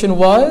motivation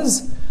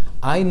was,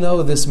 I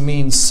know this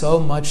means so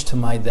much to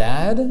my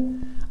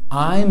dad,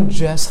 I'm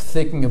just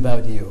thinking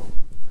about you.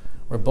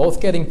 We're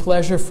both getting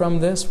pleasure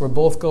from this. We're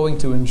both going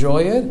to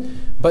enjoy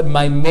it. But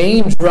my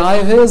main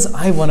drive is,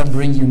 I want to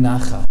bring you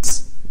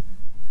nachas.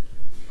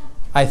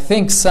 I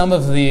think some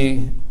of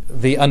the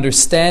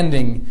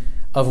understanding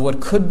of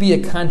what could be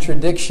a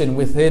contradiction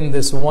within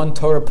this one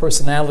Torah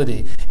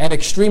personality, an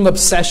extreme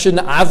obsession,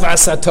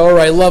 avas HaTorah,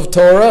 I love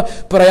Torah,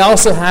 but I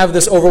also have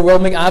this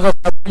overwhelming avas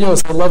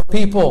HaBrios, I love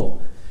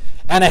people.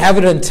 And I have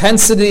an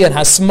intensity and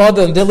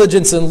hasmada and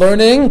diligence in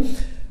learning,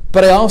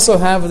 but I also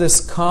have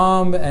this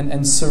calm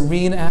and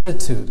serene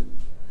attitude.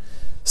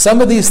 Some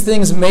of these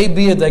things may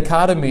be a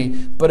dichotomy,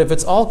 but if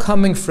it's all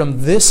coming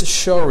from this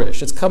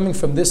shorish, it's coming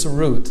from this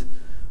root,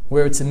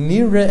 where it's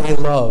nira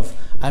elav,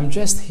 I'm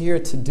just here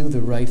to do the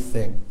right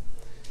thing.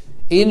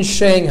 In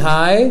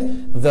Shanghai,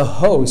 the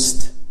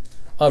host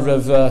of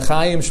Rav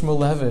Chaim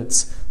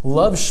Shmulevitz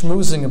loved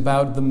schmoozing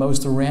about the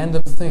most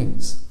random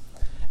things.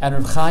 And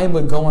Rav Chaim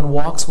would go on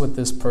walks with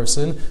this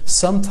person,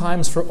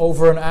 sometimes for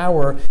over an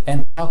hour,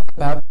 and talk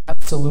about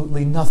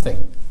absolutely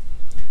nothing.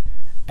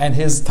 And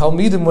his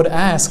Talmidim would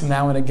ask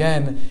now and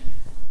again,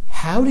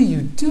 how do you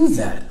do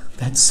that?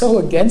 That's so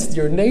against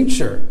your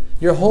nature.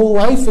 Your whole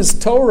life is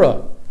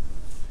Torah.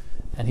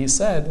 And he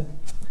said,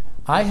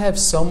 I have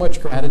so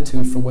much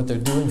gratitude for what they're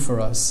doing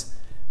for us.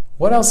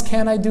 What else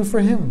can I do for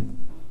him?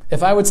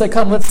 If I would say,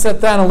 come, let's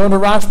sit down and learn a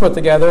Rashba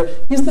together,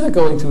 he's not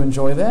going to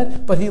enjoy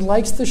that, but he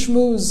likes to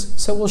schmooze,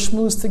 so we'll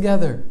schmooze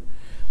together.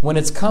 When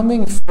it's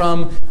coming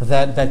from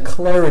that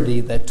clarity,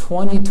 that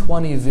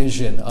 2020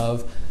 vision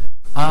of,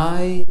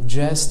 I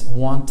just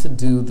want to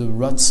do the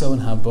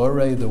Ratzon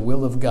Haborei, the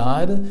will of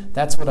God,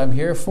 that's what I'm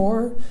here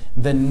for,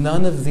 then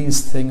none of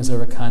these things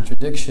are a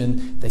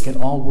contradiction. They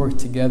can all work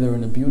together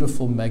in a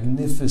beautiful,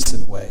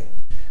 magnificent way.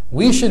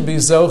 We should be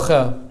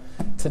Zocha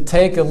to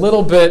take a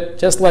little bit,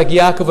 just like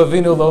Yaakov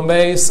Avinu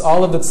Lomeis,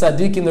 all of the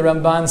tzaddikim, the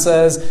Ramban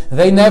says,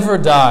 they never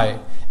die.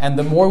 And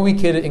the more we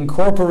can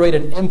incorporate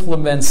and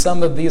implement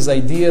some of these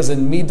ideas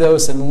and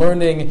midos and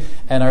learning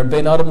and our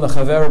bein adam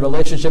l'chaver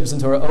relationships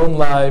into our own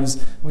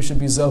lives, we should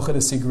be zocha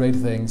to see great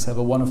things. Have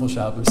a wonderful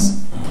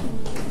Shabbos.